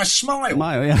nice smile.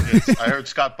 Yeah. Yes, I heard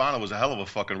Scott Bonner was a hell of a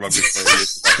fucking rugby player.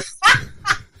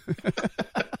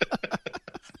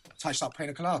 Tastes like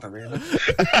pina colada, really.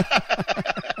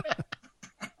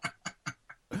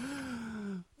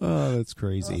 Oh, that's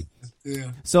crazy.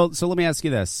 Yeah. So let me ask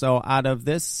you this. So out of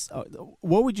this,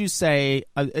 what would you say,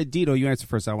 Dino, you answer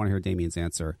first. I want to hear Damien's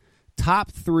answer.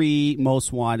 Top 3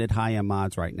 most wanted high-end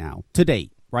mods right now, to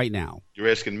date, right now. You're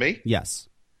asking me? Yes.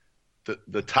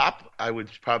 The top, I would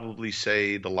probably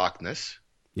say the Loch Ness.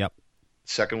 Yep.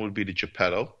 Second would be the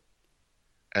Geppetto.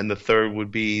 And the third would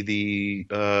be the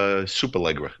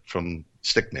Superlegra from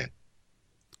Stickman.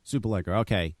 Superlegra,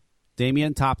 okay.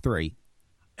 Damien, top 3.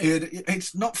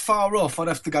 It's not far off. I'd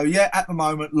have to go, at the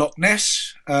moment, Loch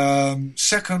Ness.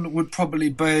 Second would probably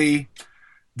be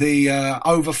the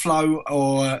Overflow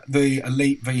or the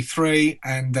Elite V3,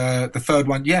 and the third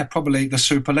one, probably the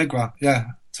Superlegra,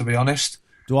 to be honest.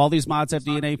 Do all these mods have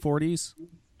DNA 40s?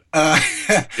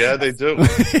 Yeah, they do. Wait,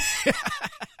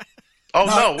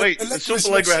 the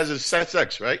Superlegra has a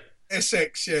SX, right?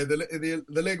 SX, yeah,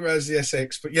 the Legra has the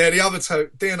SX, but the other two,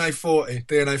 DNA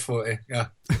 40, yeah.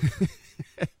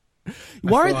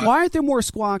 Why aren't there more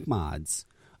Squawk mods?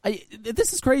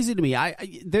 This is crazy to me.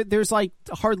 There's like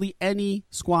hardly any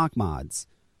Squawk mods.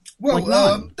 Well,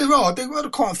 like there are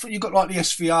quite a few. You've got like the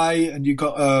SVA, and you've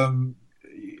got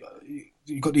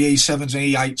the E7s and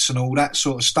E8s and all that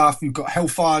sort of stuff. You've got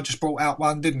Hellfire just brought out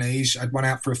one, didn't he? He's had one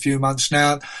out for a few months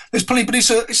now. There's plenty, but it's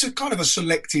a kind of a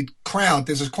selected crowd.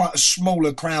 There's quite a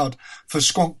smaller crowd for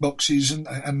Squonk boxes,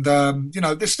 and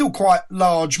they're still quite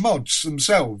large mods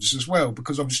themselves as well,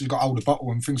 because obviously you've got older bottle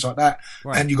and things like that,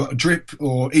 right. And you've got a drip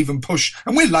or even push.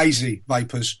 And we're lazy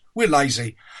vapors. We're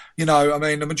lazy. I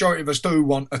mean, the majority of us do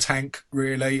want a tank,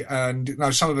 really, and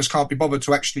some of us can't be bothered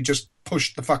to actually just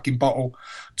push the fucking bottle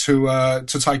to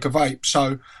take a vape.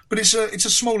 So, but it's a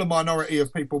smaller minority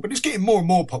of people, but it's getting more and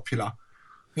more popular.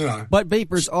 But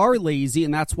vapors are lazy,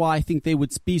 and that's why I think they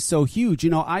would be so huge.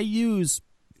 I use,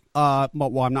 I'm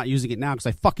not using it now because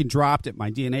I fucking dropped it. My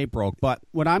DNA broke. But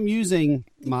when I'm using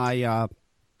my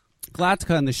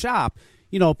Galactica in the shop,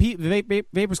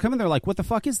 vapors come in, they're like, what the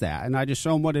fuck is that? And I just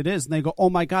show them what it is, and they go, oh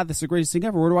my God, this is the greatest thing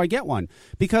ever. Where do I get one?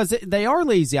 Because they are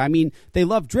lazy. I mean, they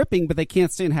love dripping, but they can't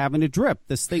stand having a drip.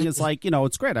 This thing is like,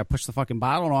 it's great. I push the fucking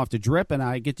bottle and I don't have to drip, and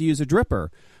I get to use a dripper.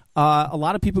 A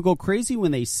lot of people go crazy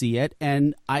when they see it,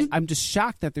 and I'm just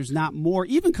shocked that there's not more,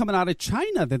 even coming out of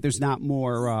China, that there's not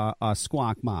more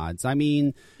squawk mods. I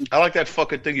mean, I like that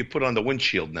fucking thing you put on the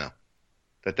windshield now.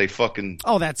 That they fucking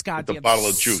that's goddamn the bottle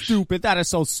of juice. Stupid. That is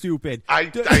so stupid. I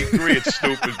agree it's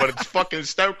stupid, but it's fucking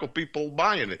hysterical. People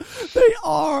buying it. They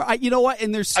are. You know what?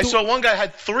 And there's. I saw one guy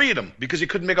had 3 of them because he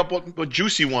couldn't make up what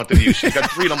juice he wanted to use. He got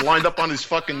 3 of them lined up on his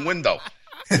fucking window.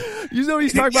 You know what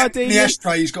he's talking about, Damien? The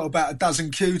ashtray—he's got about a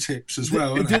dozen Q-tips as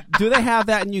well. Do they have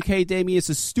that in UK, Damien? It's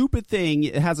a stupid thing.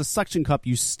 It has a suction cup.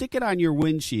 You stick it on your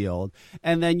windshield,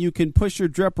 and then you can push your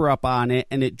dripper up on it,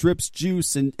 and it drips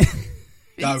juice and.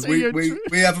 No,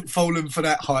 we haven't fallen for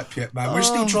that hype yet, man. We're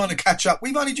still trying to catch up.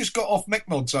 We've only just got off mech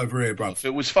mods over here, bro. If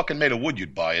it was fucking made of wood,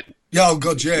 you'd buy it. Yeah, oh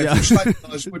god, yeah. If it was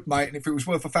stabilised wood, mate, and if it was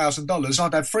worth $1,000,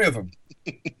 I'd have 3 of them.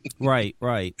 Right.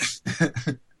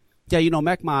 Yeah, you know,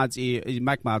 mech mods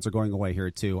are going away here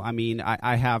too. I mean,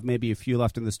 I have maybe a few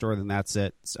left in the store, then that's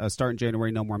it. Starting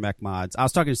January, no more mech mods. I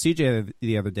was talking to CJ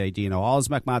the other day, Dino. All his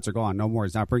mech mods are gone. No more.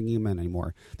 He's not bringing them in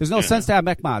anymore. There's no sense to have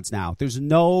mech mods now. There's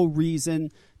no reason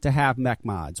to have mech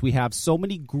mods. We have so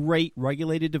many great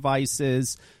regulated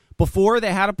devices. Before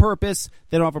they had a purpose,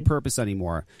 they don't have a purpose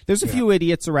anymore. There's a few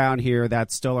idiots around here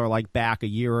that still are like back a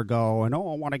year ago and I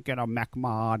want to get a mech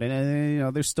mod, and you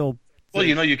know they're still. Well,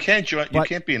 you know, you can't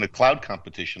be in a cloud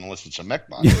competition unless it's a mech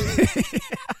mod.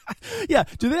 Yeah,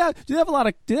 do they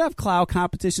have cloud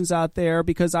competitions out there?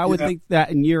 Because I would think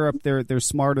that in Europe they're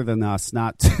smarter than us.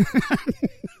 Not.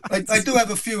 They do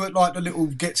have a few at like the little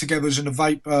get-togethers and the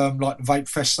vape, like the vape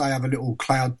fest. They have a little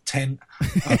cloud tent,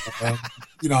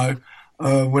 you know,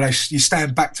 where you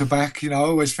stand back to back. You know, I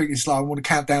always think it's like I want to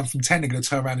count down from 10. They're going to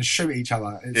turn around and shoot each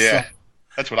other.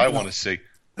 That's what I want to see.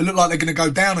 They look like they're going to go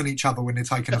down on each other when they're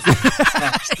taking a.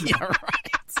 Yeah, right.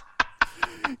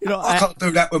 You know, I can't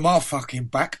do that with my fucking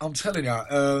back. I'm telling you,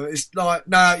 it's like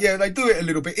they do it a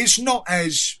little bit. It's not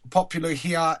as popular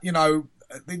here, you know.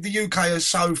 The UK is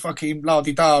so fucking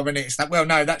la-di-da, and it's that. Well,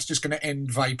 no, that's just going to end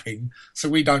vaping, so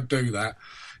we don't do that,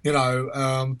 you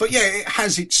know. But yeah, it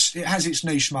has its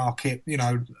niche market, you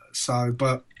know. So,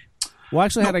 but well, I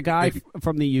actually had a guy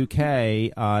from the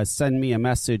UK send me a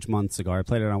message months ago. I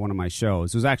played it on one of my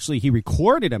shows. It was actually he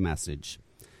recorded a message,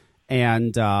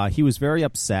 and he was very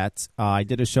upset. I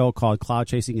did a show called "Cloud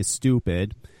Chasing is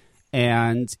Stupid,"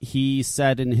 and he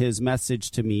said in his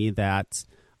message to me that.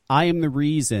 I am the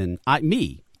reason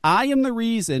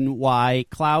why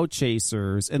cloud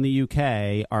chasers in the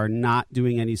UK are not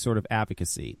doing any sort of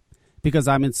advocacy because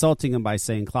I'm insulting them by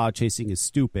saying cloud chasing is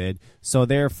stupid. So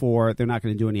therefore, they're not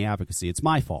going to do any advocacy. It's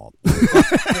my fault.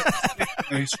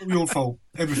 It's all your fault.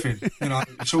 Everything, you know,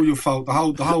 it's all your fault. The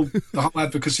whole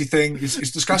advocacy thing is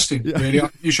disgusting. Yeah. Really,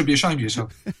 you should be ashamed of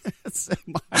yourself.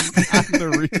 I'm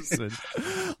the reason.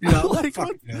 You know,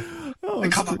 they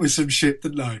come up with some shit,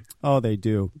 don't they? Oh, they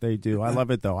do. I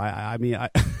love it though. I mean, I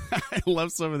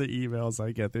love some of the emails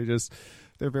I get.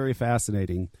 They're very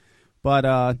fascinating.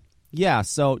 But yeah,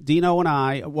 so Dino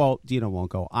won't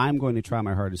go. I'm going to try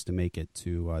my hardest to make it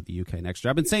to the UK next year.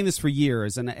 I've been saying this for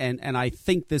years, and I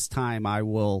think this time I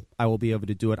will be able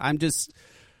to do it. I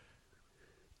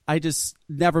just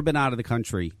never been out of the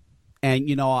country. And,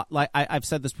 you know, like I've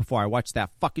said this before, I watched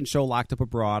that fucking show Locked Up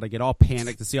Abroad. I get all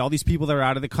panicked to see all these people that are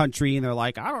out of the country, and they're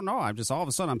like, I don't know, I'm just all of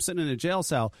a sudden I'm sitting in a jail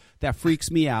cell. That freaks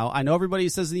me out. I know everybody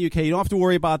says in the UK, you don't have to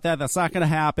worry about that. That's not going to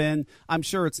happen. I'm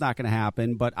sure it's not going to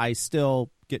happen, but I still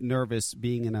get nervous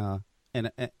being in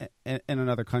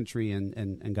another country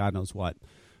and God knows what.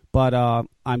 But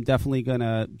I'm definitely going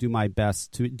to do my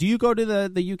best to. Do you go to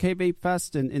the UK Vape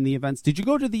Fest and in the events? Did you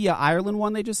go to the Ireland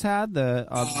one they just had? No,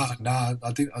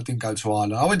 I didn't go to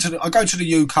Ireland. I go to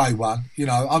the UK one. You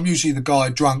know, I'm usually the guy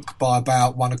drunk by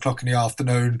about 1 o'clock in the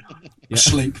afternoon,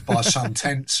 asleep by some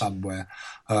tent somewhere.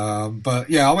 But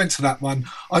yeah, I went to that one.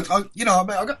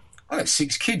 I got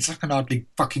 6 kids. I can hardly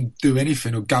fucking do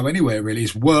anything or go anywhere, really.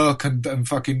 It's work and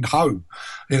fucking home,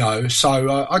 you know.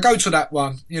 So I go to that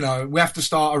one, you know. We have to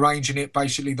start arranging it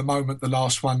basically the moment the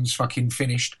last one's fucking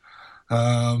finished.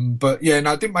 But yeah,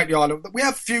 no, I didn't make the island. We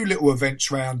have a few little events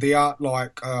around here,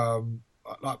 like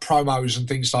promos and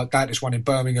things like that. There's one in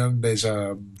Birmingham. There's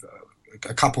a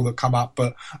couple that come up.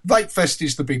 But Vape Fest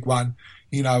is the big one.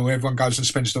 You know, where everyone goes and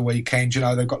spends the weekend. You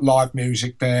know, they've got live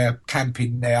music there,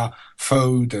 camping there,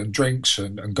 food and drinks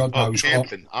and God knows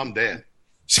camping. what. I'm there.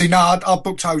 See, no, I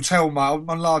booked a hotel, mate. I'm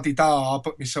on la-di-da. I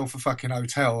booked myself a fucking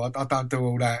hotel. I don't do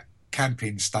all that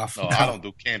camping stuff. No, I don't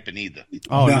do camping either.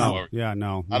 Oh, no. Yeah,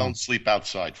 no. I don't sleep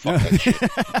outside. Fuck that shit.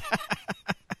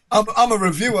 I'm a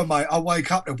reviewer, mate. I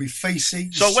wake up, there'll be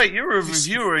feces. So wait, you're a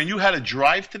reviewer and you had to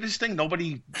drive to this thing?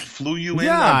 Nobody flew you in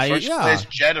on first class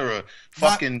jet or a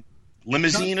fucking...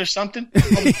 limousine or something?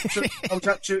 I was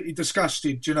absolutely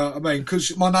disgusted, do you know what I mean?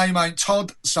 Because my name ain't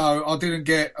Todd, so I didn't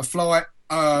get a flight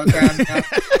down there.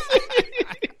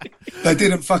 They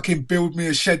didn't fucking build me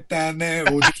a shed down there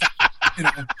or just,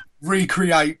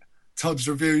 recreate Todd's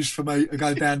reviews for me to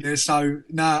go down there. So,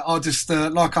 I just,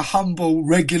 like a humble,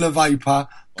 regular vapor,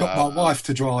 got my wife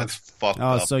to drive.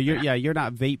 So you're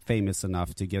not vape famous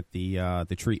enough to get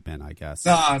the treatment, I guess.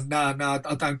 No, I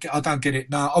don't get it.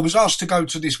 No, I was asked to go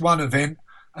to this one event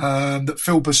that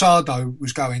Phil Basardo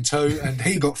was going to, and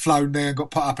he got flown there and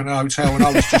got put up in an hotel, and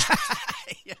I was just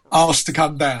asked to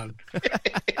come down.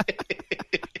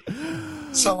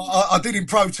 So I did in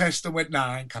protest and went, "No,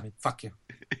 I ain't coming. Fuck you."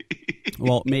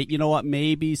 Well, you know what?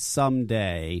 Maybe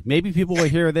someday, maybe people will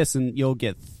hear this and you'll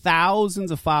get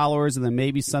thousands of followers, and then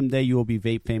maybe someday you will be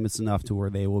vape famous enough to where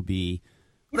they will be.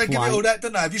 Well, they give it all that,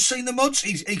 don't they? Have you seen the mods?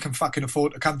 He can fucking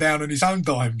afford to come down on his own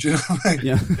dime. Do you know what I mean?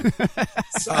 Yeah.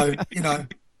 So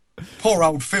poor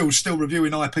old Phil's still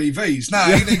reviewing IPVs. No,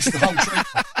 he needs the whole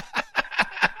treatment.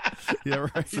 Yeah,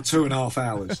 right. For 2.5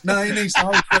 hours. No, he needs the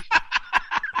whole treatment.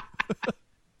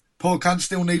 Poor cunt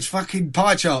still needs fucking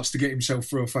pie charts to get himself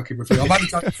through a fucking review. I'm only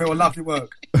joking, Phil. I love your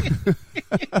work.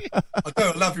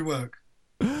 I love your work.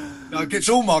 It gets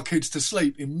all my kids to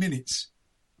sleep in minutes.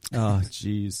 Oh,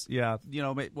 jeez. Yeah.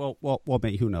 Well,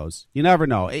 mate, who knows? You never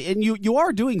know. And you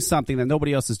are doing something that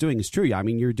nobody else is doing. It's true. I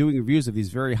mean, you're doing reviews of these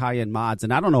very high-end mods,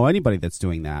 and I don't know anybody that's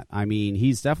doing that. I mean,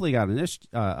 he's definitely got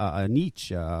a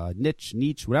niche,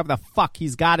 whatever the fuck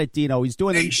he's got it, Dino. He's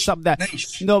doing something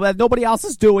that nobody else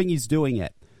is doing. He's doing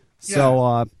it. Yeah.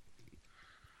 So,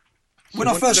 when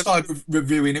I first started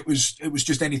reviewing, it was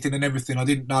just anything and everything. I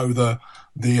didn't know the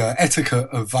etiquette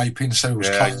of vaping, so it was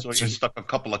so you stuck a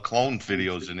couple of clone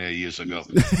videos in there years ago.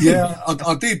 Yeah,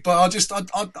 I did, but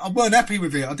I weren't happy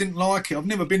with it. I didn't like it. I've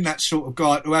never been that sort of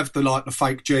guy to have the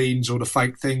fake genes or the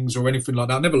fake things or anything like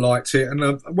that. I never liked it.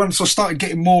 And once I started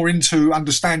getting more into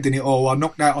understanding it all, I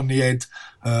knocked out on the head.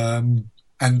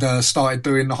 And started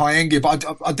doing the high-end gear. But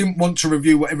I didn't want to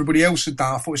review what everybody else had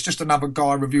done. I thought it's just another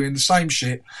guy reviewing the same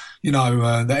shit,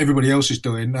 that everybody else is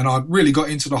doing. And I really got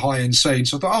into the high-end scene.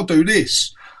 So I thought, I'll do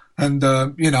this. And,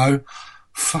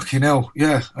 fucking hell,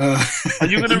 yeah. Are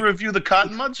you going to review the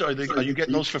cotton muds? Or are you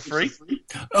getting those for free?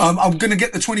 I'm going to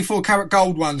get the 24-karat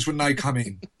gold ones when they come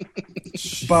in.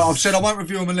 But I've said I won't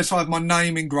review them unless I have my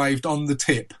name engraved on the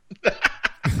tip. I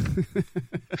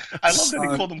love that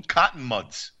he called them cotton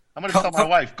muds. I'm going to tell my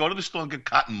wife, go to the store and get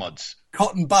cotton muds.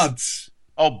 Cotton buds.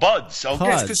 Oh, buds. Okay.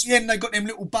 Yes, because the end they got them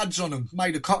little buds on them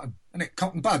made of cotton. Isn't it?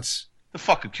 Cotton buds. The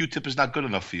fuck, a Q-tip is not good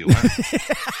enough for you, huh?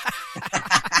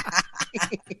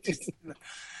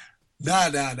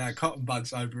 No, cotton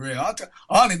buds over here. I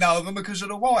only know of them because of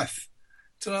the wife.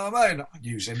 Do you know what I mean? I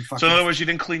use them fucking... So in other words, you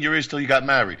didn't clean your ears till you got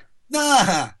married?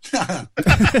 Nah.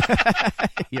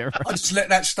 You're right. I just let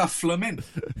that stuff flum in.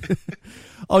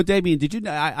 Oh, Damien, did you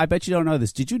know? I bet you don't know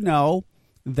this. Did you know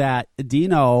that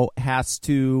Dino has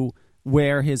to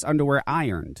wear his underwear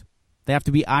ironed? They have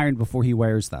to be ironed before he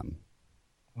wears them.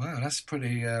 Wow, that's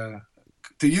pretty...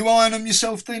 Do you iron them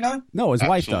yourself, Dino? No, his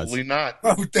wife does. Absolutely not.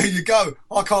 Oh, there you go.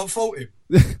 I can't fault him.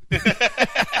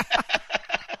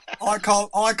 I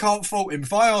can't fault him.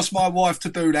 If I asked my wife to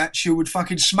do that, she would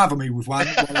fucking smother me with one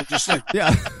while I was asleep.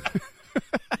 Yeah.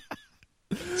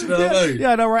 Do you know what I mean?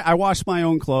 Yeah, no, right. I wash my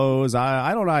own clothes.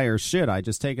 I don't iron shit. I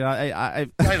just take it out. I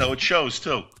know, it shows,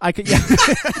 too. I could, yeah.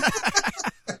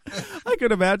 I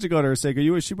could imagine going to her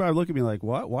saying, she probably look at me like,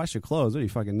 what? Wash your clothes? What are you,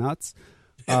 fucking nuts?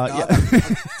 I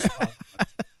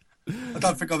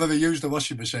don't think I've ever used a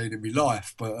washing machine in my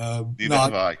life, but neither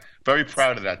have I. Very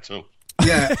proud of that too.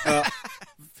 Yeah,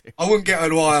 I wouldn't get her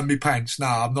to iron my pants. No,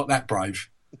 I'm not that brave.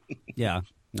 Yeah,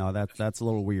 no, that's a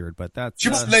little weird, but that's... She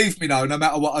won't leave me, no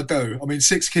matter what I do. I mean,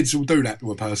 6 kids will do that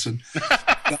to a person.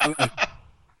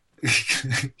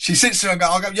 She sits there and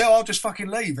I go, yeah, I'll just fucking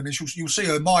leave, and then you'll see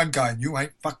her mind going, you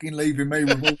ain't fucking leaving me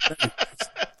with all that.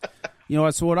 You know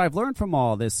what? So what I've learned from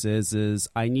all this is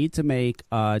I need to make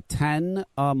 10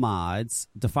 mods,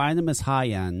 define them as high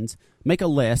end, make a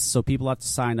list so people have to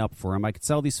sign up for them. I could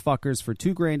sell these fuckers for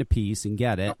 $2,000 a piece and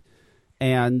get it,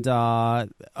 and I'll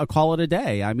call it a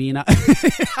day. I mean, I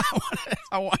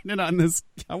want it on this.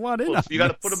 I want it. Well, you got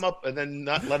to put them up and then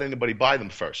not let anybody buy them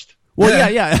first.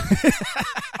 Well, yeah.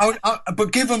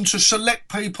 But give them to select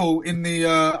people in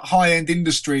the high-end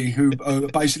industry who are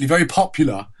basically very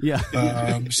popular. Yeah.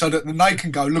 So that then they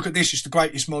can go, look at this, it's the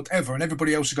greatest mod ever. And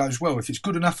everybody else goes, well, if it's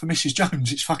good enough for Mrs.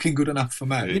 Jones, it's fucking good enough for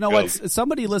me. You know what?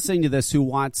 Somebody listening to this who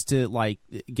wants to,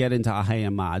 get into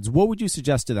high-end mods, what would you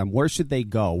suggest to them? Where should they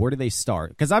go? Where do they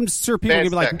start? Because I'm sure people are going to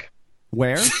be like...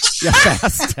 Where? Yeah,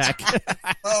 Fast Tech.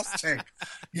 Fast Tech.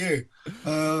 Yeah.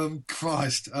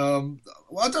 Christ. Well,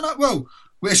 I don't know. Well,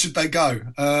 where should they go?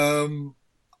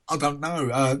 I don't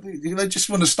know. They just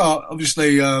want to start,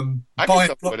 obviously, I can buying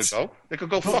tell where blocks. to go. They could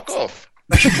go fuck off.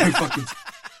 They can go fucking.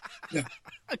 Yeah,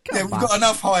 yeah. We've on. got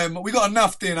enough we got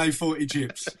enough DNA 40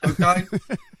 chips. Okay.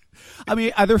 I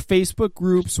mean, are there Facebook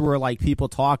groups where like people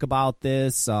talk about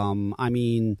this? I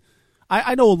mean,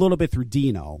 I know a little bit through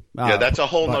Dino. Yeah, that's a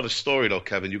whole nother story, though,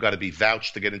 Kevin. You got to be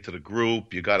vouched to get into the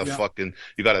group. You got to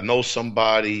you got to know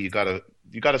somebody. You got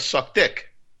to suck dick.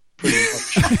 Pretty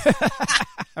much.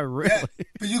 Really? Yeah,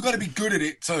 but you got to be good at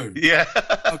it too. Yeah.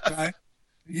 Okay.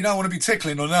 You don't want to be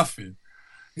tickling or nothing.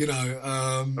 You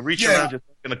know. Reach around, you're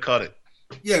going to cut it.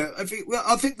 Yeah, I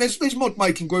think there's mod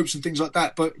making groups and things like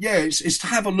that, but yeah, it's to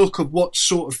have a look at what's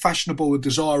sort of fashionable or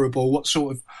desirable. What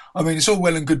sort of, I mean, it's all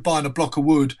well and good buying a block of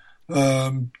wood,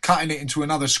 cutting it into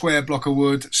another square block of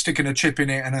wood, sticking a chip in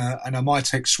it and a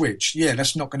Mytek switch. Yeah,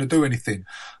 that's not going to do anything.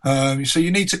 So you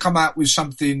need to come out with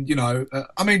something, you know.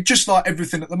 I mean, just like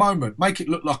everything at the moment, make it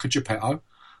look like a Geppetto.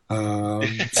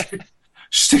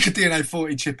 Stick a DNA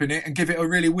 40 chip in it and give it a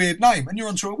really weird name, and you're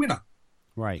onto a winner.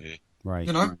 Right. Right.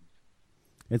 You know.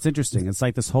 It's interesting. It's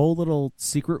like this whole little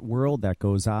secret world that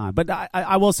goes on. But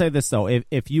I will say this, though.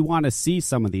 If you want to see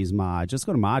some of these mods, just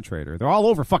go to Mod Trader. They're all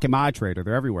over fucking Mod Trader.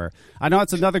 They're everywhere. I know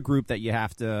it's another group that you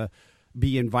have to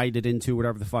be invited into,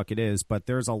 whatever the fuck it is. But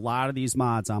there's a lot of these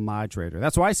mods on Mod Trader.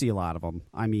 That's why I see a lot of them.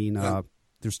 I mean,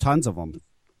 there's tons of them.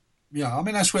 Yeah, I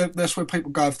mean, that's where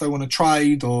people go if they want to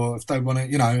trade or if they want to,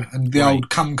 you know, and the old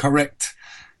come correct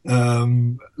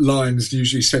lines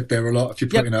usually said there a lot if you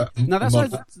put in a now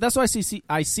that's why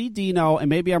I see Dino, and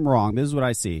maybe I'm wrong. This is what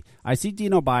I see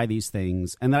Dino buy these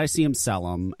things, and then I see him sell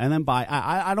them, and then buy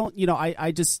I don't, you know,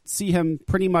 I just see him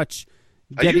pretty much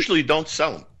I usually don't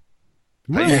sell them.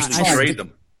 Really? I usually trade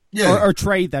them. Yeah. Or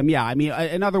trade them, yeah. I mean,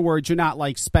 in other words, you're not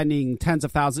like spending tens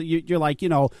of thousands. You're like, you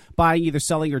know, buying, either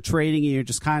selling or trading, and you're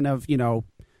just kind of, you know,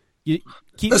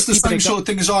 that's the same sort of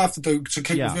thing as I have to do to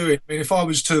keep reviewing. I mean, if I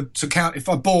was to count, if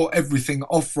I bought everything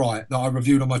off right that I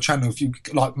reviewed on my channel, if you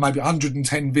like maybe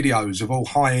 110 videos of all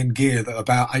high end gear that are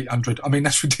about 800, I mean,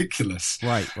 that's ridiculous.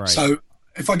 Right. So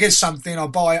if I get something, I'll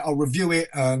buy it, I'll review it,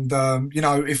 and you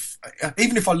know,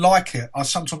 even if I like it,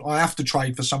 sometimes I have to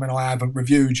trade for something I haven't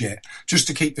reviewed yet, just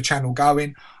to keep the channel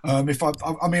going. I've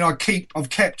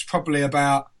kept probably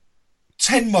about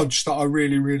 10 mods that I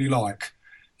really, really like.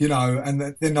 You know,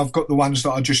 and then I've got the ones that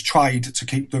I just trade to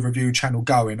keep the review channel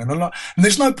going. And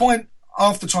there's no point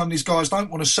half the time these guys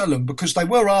don't want to sell them because they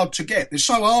were hard to get. They're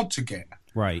so hard to get.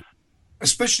 Right.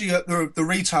 Especially at the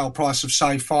retail price of,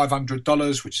 say,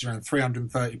 $500, which is around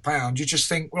 £330. You just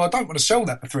think, well, I don't want to sell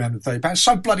that for £330. It's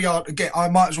so bloody hard to get. I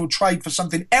might as well trade for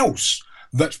something else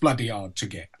that's bloody hard to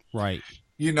get. Right.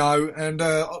 You know, and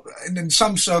in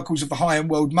some circles of the high-end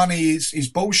world, money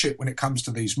is bullshit when it comes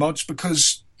to these mods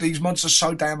because these mods are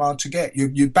so damn hard to get.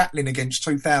 You're battling against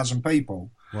 2,000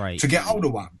 people to get hold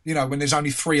of one, you know, when there's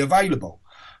only 3 available.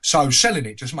 So selling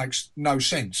it just makes no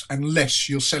sense unless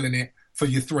you're selling it for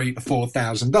your $3,000 to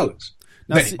 $4,000.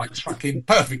 Then it makes fucking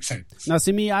perfect sense. Now,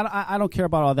 see, me, I don't care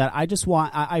about all that. I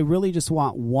really just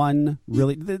want one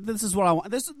really. This is what I want.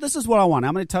 This is what I want.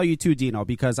 I'm going to tell you too, Dino,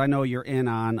 because I know you're in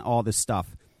on all this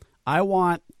stuff. I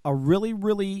want a really,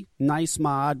 really nice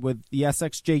mod with the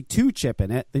SXJ2 chip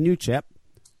in it, the new chip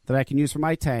that I can use for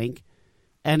my tank.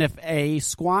 And if a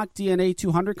Squonk DNA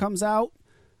 200 comes out,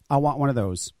 I want one of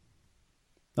those.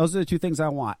 Those are the 2 things I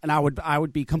want. And I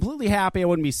would be completely happy. I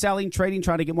wouldn't be selling, trading,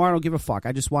 trying to get more. I don't give a fuck.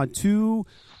 I just want 2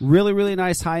 really, really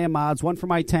nice high-end mods, one for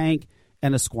my tank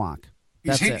and a Squonk.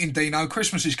 He's hinting, Dino.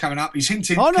 Christmas is coming up. He's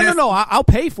hinting. Oh, no. I'll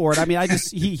pay for it. I mean,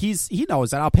 he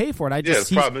knows that. I'll pay for it.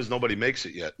 The problem is nobody makes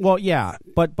it yet. Well, yeah.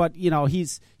 But you know,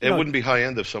 it wouldn't be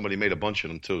high-end if somebody made a bunch of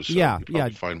them, too. So yeah, you'd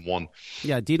probably find one.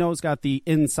 Yeah, Dino's got the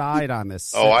inside on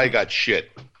this. Oh, I got shit.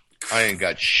 I ain't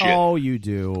got shit. Oh, you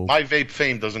do. My vape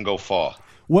fame doesn't go far.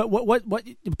 What?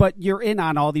 But you're in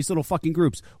on all these little fucking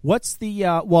groups. What's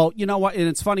the? Well, you know what? And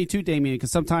it's funny too, Damien, because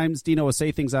sometimes Dino will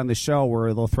say things on the show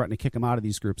where they'll threaten to kick him out of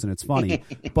these groups, and it's funny.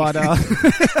 But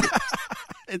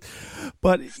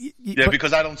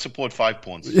because I don't support 5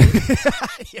 points.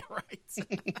 Yeah, right.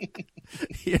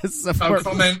 Yes,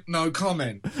 no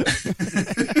comment.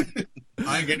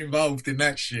 I ain't getting involved in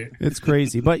that shit. It's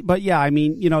crazy. But yeah, I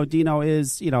mean, you know, Dino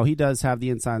is, you know, he does have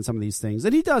the inside on some of these things.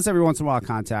 And he does every once in a while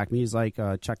contact me. He's like,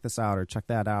 check this out or check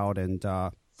that out. And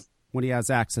when he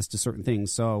has access to certain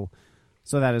things. So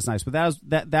that is nice. But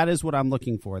that is what I'm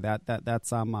looking for.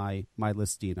 That's on my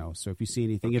list, Dino. So if you see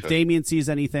anything, if Damien sees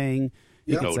anything,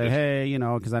 you can say, hey, you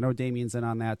know, because I know Damien's in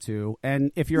on that too.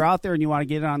 And if you're out there and you want to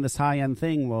get in on this high-end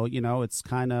thing, well, you know, it's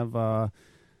kind of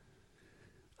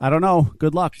I don't know.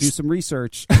 Good luck. Do some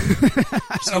research.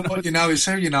 So what you know is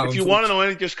who you know. If you want to know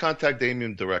anything, just contact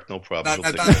Damien direct. No problem.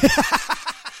 No.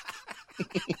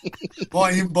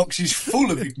 My inbox is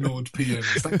full of ignored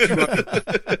PMs. Thank you.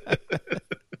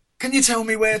 Can you tell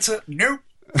me where to? Nope.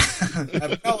 I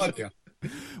have no idea.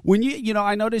 When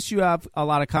I notice you have a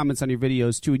lot of comments on your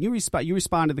videos too, and you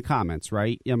respond to the comments,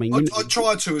 right? I mean, I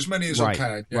try to as many as I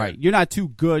can. Yeah. Right. You're not too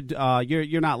good.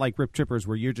 You're not like Rip Trippers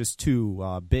where you're just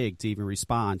too big to even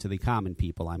respond to the common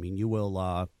people. I mean, you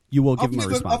will give them a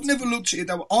response. I've never looked at it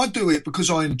that way. I do it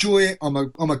because I enjoy it. I'm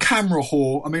a camera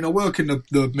whore. I mean, I work in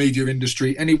the media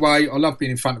industry anyway. I love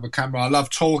being in front of a camera. I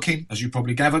love talking, as you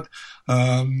probably gathered.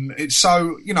 It's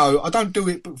so, I don't do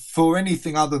it for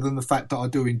anything other than the fact that I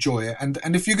do enjoy it.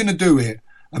 And if you're going to do it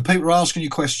and people are asking you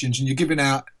questions and you're giving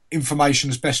out information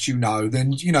as best you know,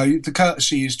 then, the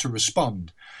courtesy is to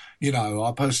respond.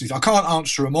 I personally, I can't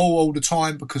answer them all the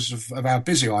time because of how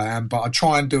busy I am, but I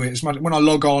try and do it as much. When I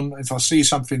log on, if I see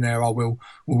something there, I will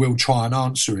try and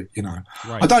answer it,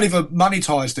 Right. I don't even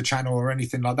monetize the channel or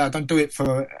anything like that. I don't do it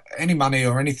for any money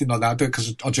or anything like that. I do it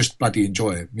because I just bloody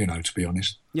enjoy it, to be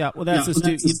honest. Yeah, well, that's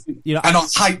and I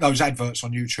hate those adverts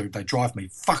on YouTube. They drive me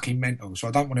fucking mental, so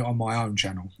I don't want it on my own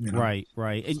channel. Right.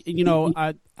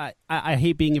 And I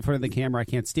hate being in front of the camera. I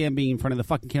can't stand being in front of the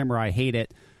fucking camera. I hate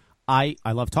it. I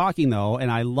love talking, though, and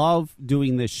I love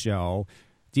doing this show.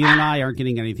 Dean and I aren't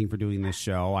getting anything for doing this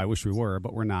show. I wish we were,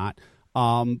 but we're not.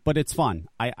 But it's fun.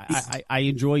 I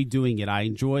enjoy doing it. I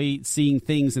enjoy seeing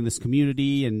things in this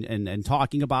community and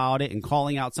talking about it and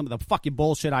calling out some of the fucking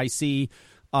bullshit I see.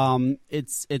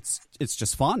 It's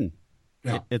just fun.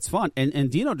 Yeah. It's fun.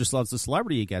 And Dino just loves the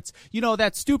celebrity he gets.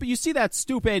 That stupid. You see that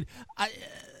stupid.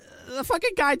 The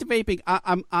fucking guide to vaping.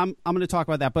 I'm going to talk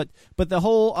about that, but the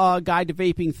whole guide to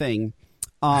vaping thing.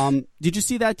 Did you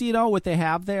see that, Dino? What they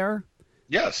have there?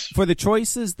 Yes. For the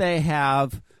choices, they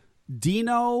have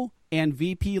Dino and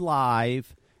VP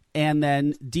Live, and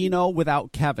then Dino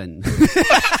without Kevin.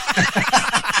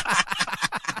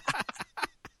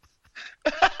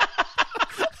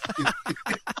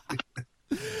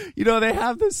 They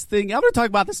have this thing. I'm going to talk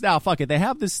about this now. Fuck it. They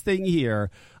have this thing here,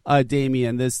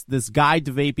 Damien, this guide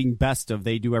to vaping best of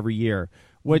they do every year,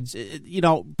 which,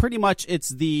 pretty much it's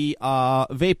the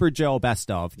Vapor Joe best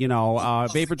of.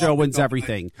 Vapor Joe wins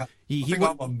everything. I'm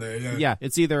on there, yeah. Yeah,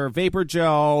 it's either Vapor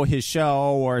Joe, his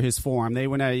show, or his forum. They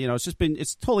win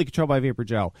it's totally controlled by Vapor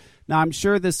Joe. Now, I'm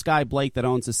sure this guy, Blake, that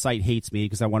owns the site hates me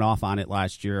because I went off on it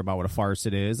last year about what a farce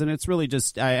it is. And it's really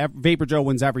just Vapor Joe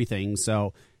wins everything,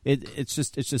 so it's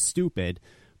just stupid.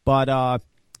 But,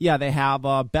 they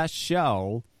have best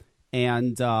show,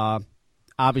 and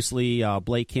obviously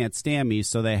Blake can't stand me,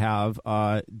 so they have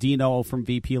Dino from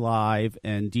VP Live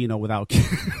and Dino without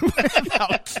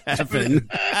Kevin.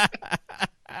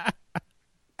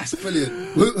 That's brilliant.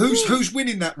 Who's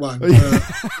winning that one?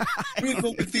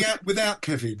 Without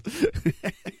Kevin.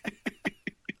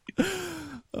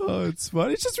 Oh, it's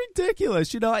fun. It's just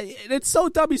ridiculous, and it's so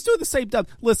dumb. He's doing the same dumb.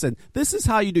 Listen, this is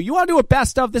how you do. You want to do a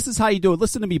best of? This is how you do it.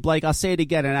 Listen to me, Blake. I'll say it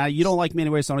again, and you don't like me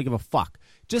anyway, so I don't give a fuck.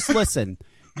 Just listen.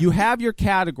 You have your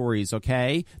categories,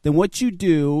 okay? Then what you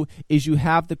do is you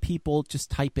have the people just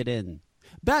type it in.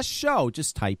 Best show,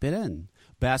 just type it in.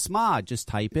 Best mod, just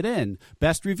type it in.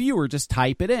 Best reviewer, just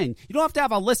type it in. You don't have to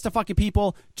have a list of fucking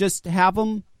people. Just have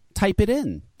them type it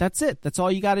in. That's it. That's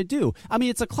all you got to do. I mean,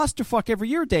 it's a clusterfuck every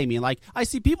year, Damien. Like, I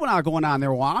see people now going on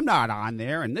there, well, I'm not on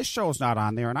there, and this show's not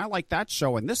on there, and I like that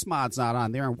show, and this mod's not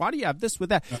on there, and why do you have this with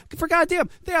that? For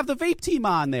goddamn, they have the vape team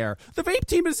on there. The vape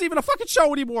team isn't even a fucking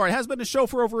show anymore. It hasn't been a show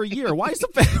for over a year. Why is the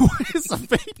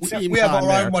vape team We have our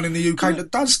there? own one in the UK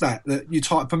that does that you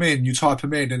type them in,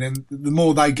 and then the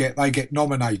more they get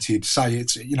nominated, say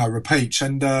it's, repeats.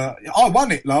 And I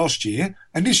won it last year,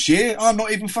 and this year I'm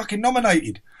not even fucking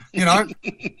nominated. Yeah,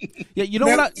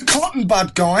 the Cotton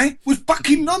Bud guy was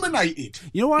fucking nominated.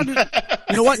 You know what?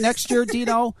 Next year,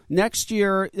 Dino. Next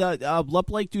year, let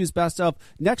Blake do his best of.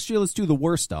 Next year, let's do the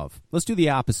worst of. Let's do the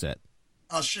opposite.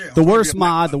 Oh shit! The worst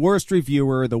mod, the worst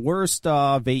reviewer, the worst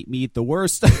vape meat, the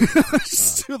worst.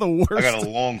 Let's do the worst. I got a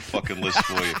long fucking list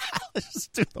for you. Let's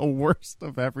just do the worst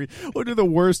of We'll do the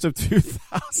worst of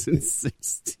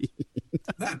 2016.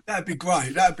 That'd be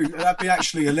great. That'd be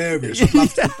actually hilarious.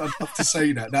 I'd love to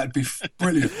see that. That'd be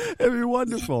brilliant. It'd be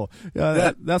wonderful.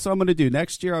 That's what I'm going to do.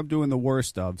 Next year, I'm doing the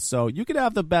worst of. So you could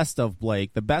have the best of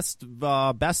Blake, the best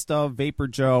of Vapor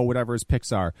Joe, whatever his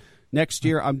picks are. Next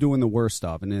year, I'm doing the worst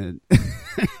of, and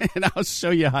I'll show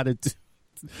you how to do.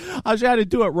 I'll show you how to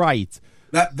do it right.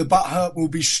 The butt hurt will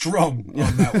be strong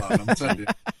on that one. I'm telling you,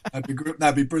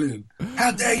 that'd be brilliant.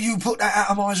 How dare you put that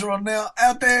atomizer on there?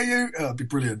 How dare you? That'd be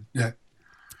brilliant. Yeah.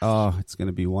 Oh, it's going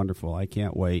to be wonderful. I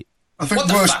can't wait. I think What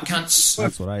the fuck, cunts?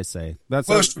 That's what I say. That's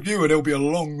first reviewer, there'll be a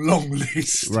long, long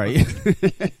list. right.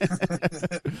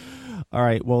 All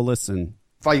right. Well, listen.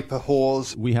 Vapor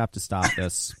whores. We have to stop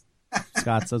this.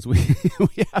 Scott says we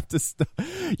have to stop.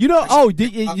 You know. Oh,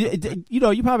 you know.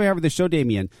 You probably have the show,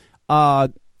 Damien. I'll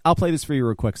play this for you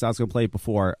real quick. So I was going to play it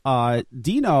before.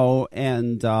 Dino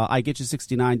and I Get You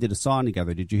 69 did a song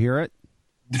together. Did you hear it?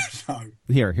 No.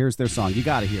 Here's their song. You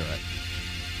got to hear it.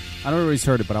 I don't know if everybody's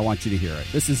heard it, but I want you to hear it.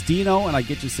 This is Dino and I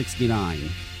Get You 69. You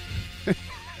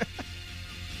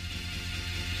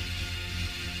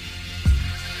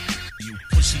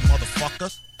pussy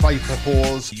motherfucker. Vapor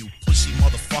whores. You pussy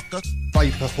motherfucker.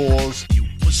 Vapor whores. You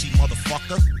pussy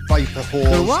motherfucker. Vapor They're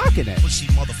whores. rocking it. Pussy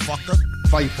motherfucker.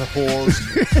 Vapor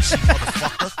whores. You pussy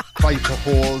motherfucker. Vapor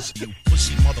whores. You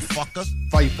pussy motherfucker.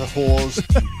 Vapor whores.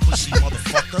 You pussy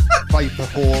motherfucker. Vapor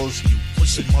whores. You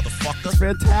pussy motherfucker.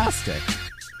 Fantastic.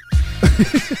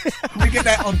 Can we get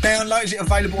that on download? Is it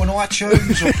available on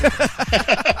iTunes?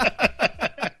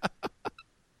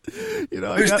 You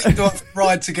know, Who's thinking do I have to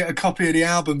ride to get a copy of the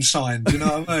album signed? Do you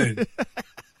know what I mean?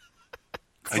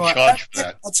 I charge for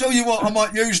that. I'll tell you what, I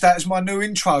might use that as my new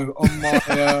intro on my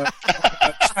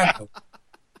channel.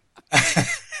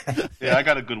 Yeah, I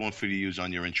got a good one for you to use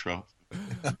on your intro.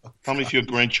 Tell me if your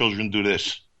grandchildren do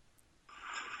this.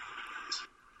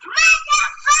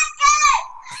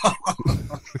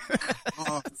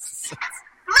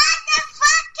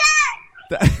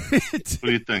 What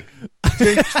do you think?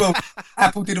 Well,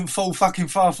 Apple didn't fall fucking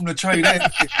far from the tree, did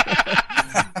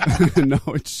it? No,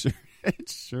 it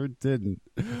sure didn't.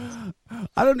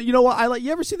 I don't. You know what?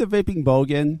 You ever see the Vaping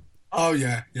Bogan? Oh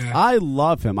yeah. I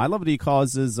love him. I love that he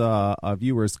calls his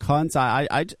viewers cunts.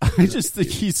 I just think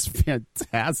he's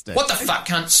fantastic. What the fuck,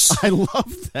 cunts? I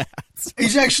love that.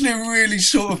 He's actually a really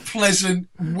sort of pleasant,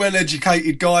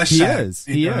 well-educated guy. He Sam, is.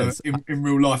 He is. In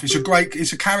real life. It's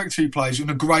a character he plays and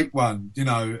a great one. You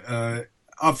know,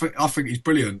 I think he's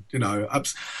brilliant. You know,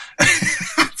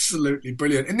 absolutely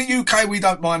brilliant. In the UK, we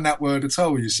don't mind that word at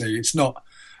all. You see, it's not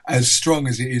as strong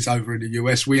as it is over in the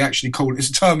US. We actually call it's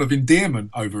a term of endearment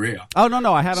over here. Oh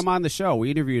no, I had him on the show. We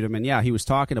interviewed him, and yeah, he was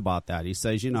talking about that. He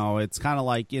says, you know, it's kind of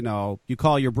like, you know, you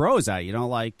call your bros out, you know,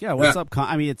 like, yeah, what's up?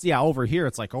 I mean, it's over here.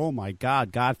 It's like, oh my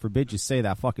God forbid you say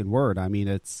that fucking word. I mean,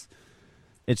 it's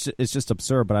just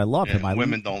absurd. But I love him.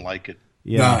 Women don't like it.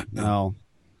 Yeah, no,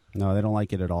 they don't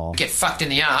like it at all. Get fucked in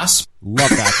the ass. Love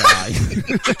that guy.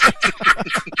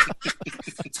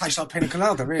 Tastes like pina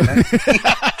colada, really.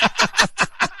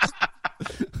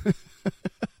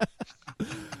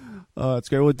 Oh, it's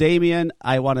great. Well, Damien,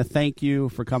 I want to thank you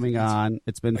for coming on.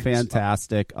 It's been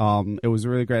fantastic. It was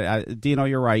really great. Dino,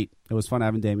 you're right. It was fun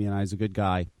having Damien. He's a good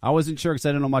guy. I wasn't sure because I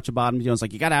didn't know much about him. I was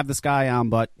like, you got to have this guy on,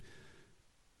 but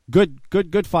good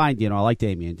find. You know, I like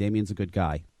Damien. Damien's a good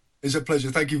guy. It's a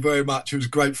pleasure. Thank you very much. It was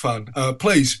great fun.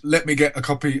 Please let me get a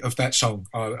copy of that song.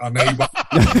 I need one.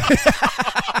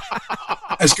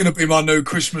 It's going to be my new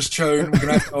Christmas tune. We're going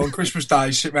to have it on Christmas Day,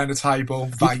 sit around the table,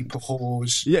 vapor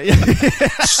whores. Yeah.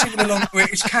 Singing along to it.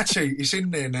 It's catchy. It's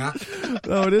in there now.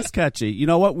 Oh, it is catchy. You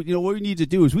know what? You know what we need to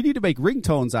do is we need to make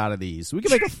ringtones out of these. We can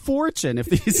make a fortune if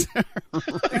these.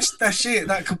 That's it.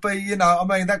 That could be, you know,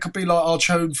 I mean, that could be like our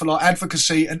tune for like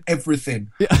advocacy and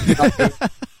everything. Yeah. You know,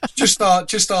 just our,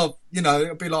 you know,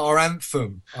 it'll be like our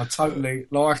anthem. I totally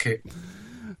like it.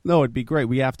 No, it'd be great.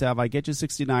 We have to have I Get You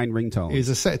 69 ringtones. Here's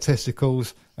a set of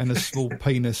testicles and a small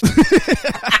penis.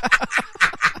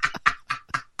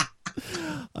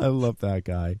 I love that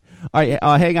guy. All right,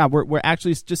 hang on. We're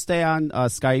actually just stay on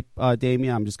Skype,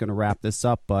 Damien. I'm just going to wrap this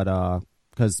up, but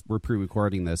because we're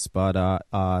pre-recording this. But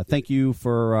thank you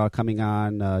for coming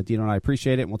on, Dino, and I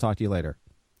appreciate it. And we'll talk to you later.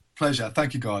 Pleasure.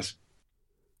 Thank you, guys.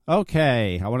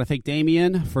 Okay, I want to thank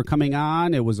Damien for coming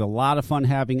on. It was a lot of fun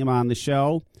having him on the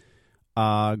show.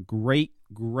 Great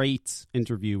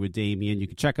interview with Damien. You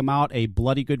can check him out. A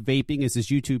Bloody Good Vaping is his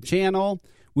YouTube channel.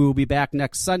 We will be back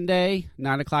next Sunday,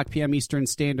 9:00 p.m. Eastern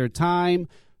Standard Time.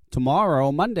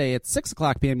 Tomorrow, Monday at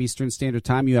 6:00 p.m. Eastern Standard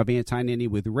Time, you have Anti-Nanny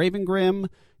with Raven Grimm.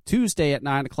 Tuesday at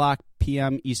 9:00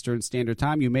 p.m. Eastern Standard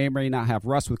Time, you may or may not have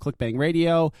Russ with Clickbang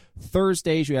Radio.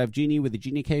 Thursdays, you have Jeannie with the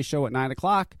Jeannie K Show at 9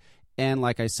 o'clock. And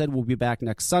like I said, we'll be back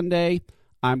next Sunday.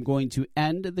 I'm going to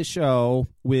end the show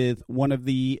with one of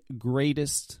the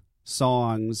greatest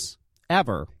songs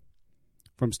ever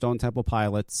from Stone Temple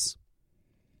Pilots.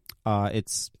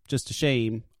 It's just a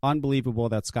shame, unbelievable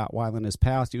that Scott Weiland has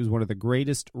passed. He was one of the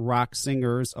greatest rock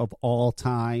singers of all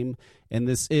time, and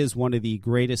this is one of the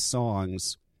greatest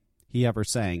songs he ever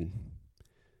sang.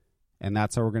 And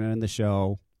that's how we're going to end the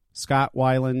show. Scott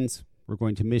Weiland, we're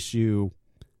going to miss you.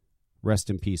 Rest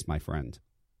in peace, my friend.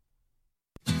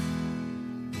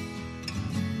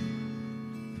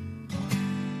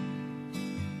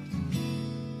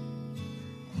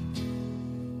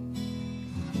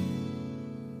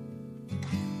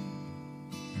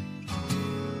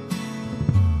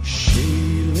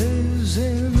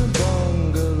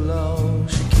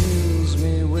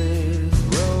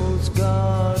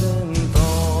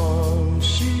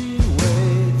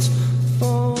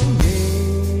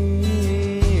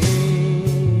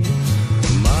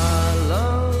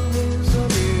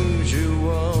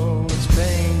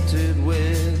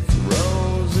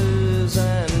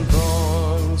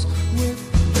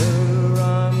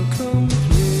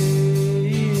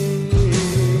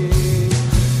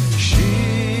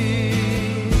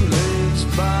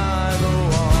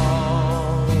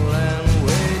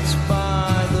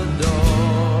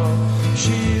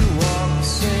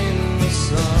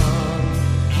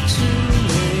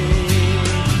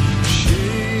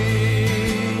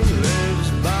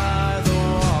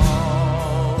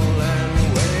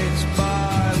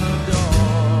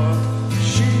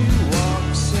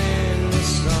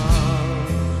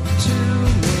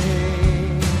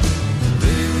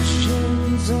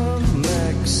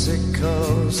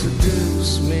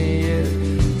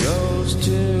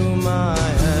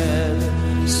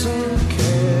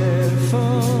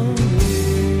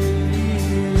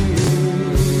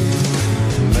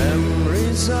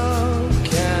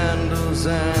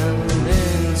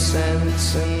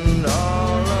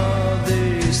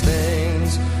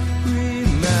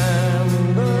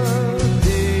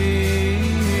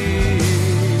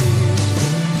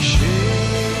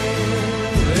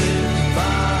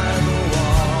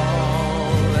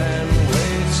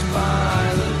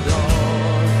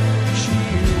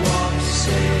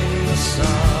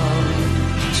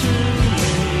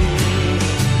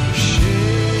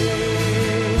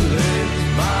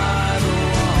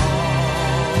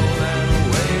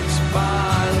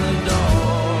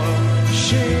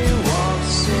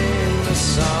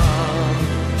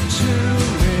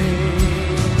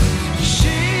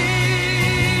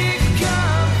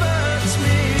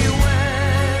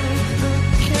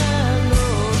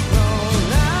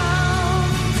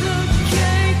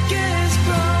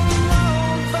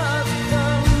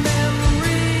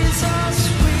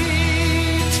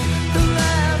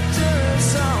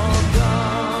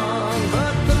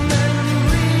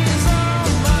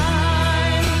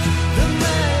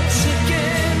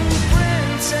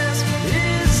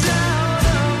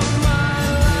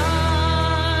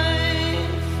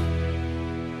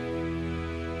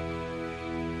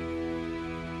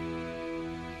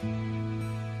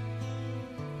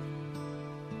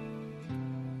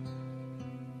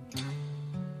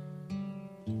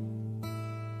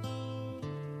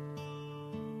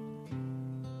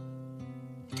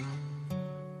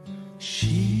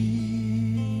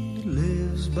 She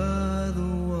lives by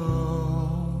the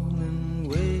wall and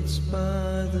waits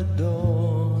by the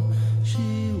door.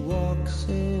 She walks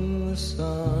in the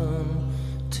sun.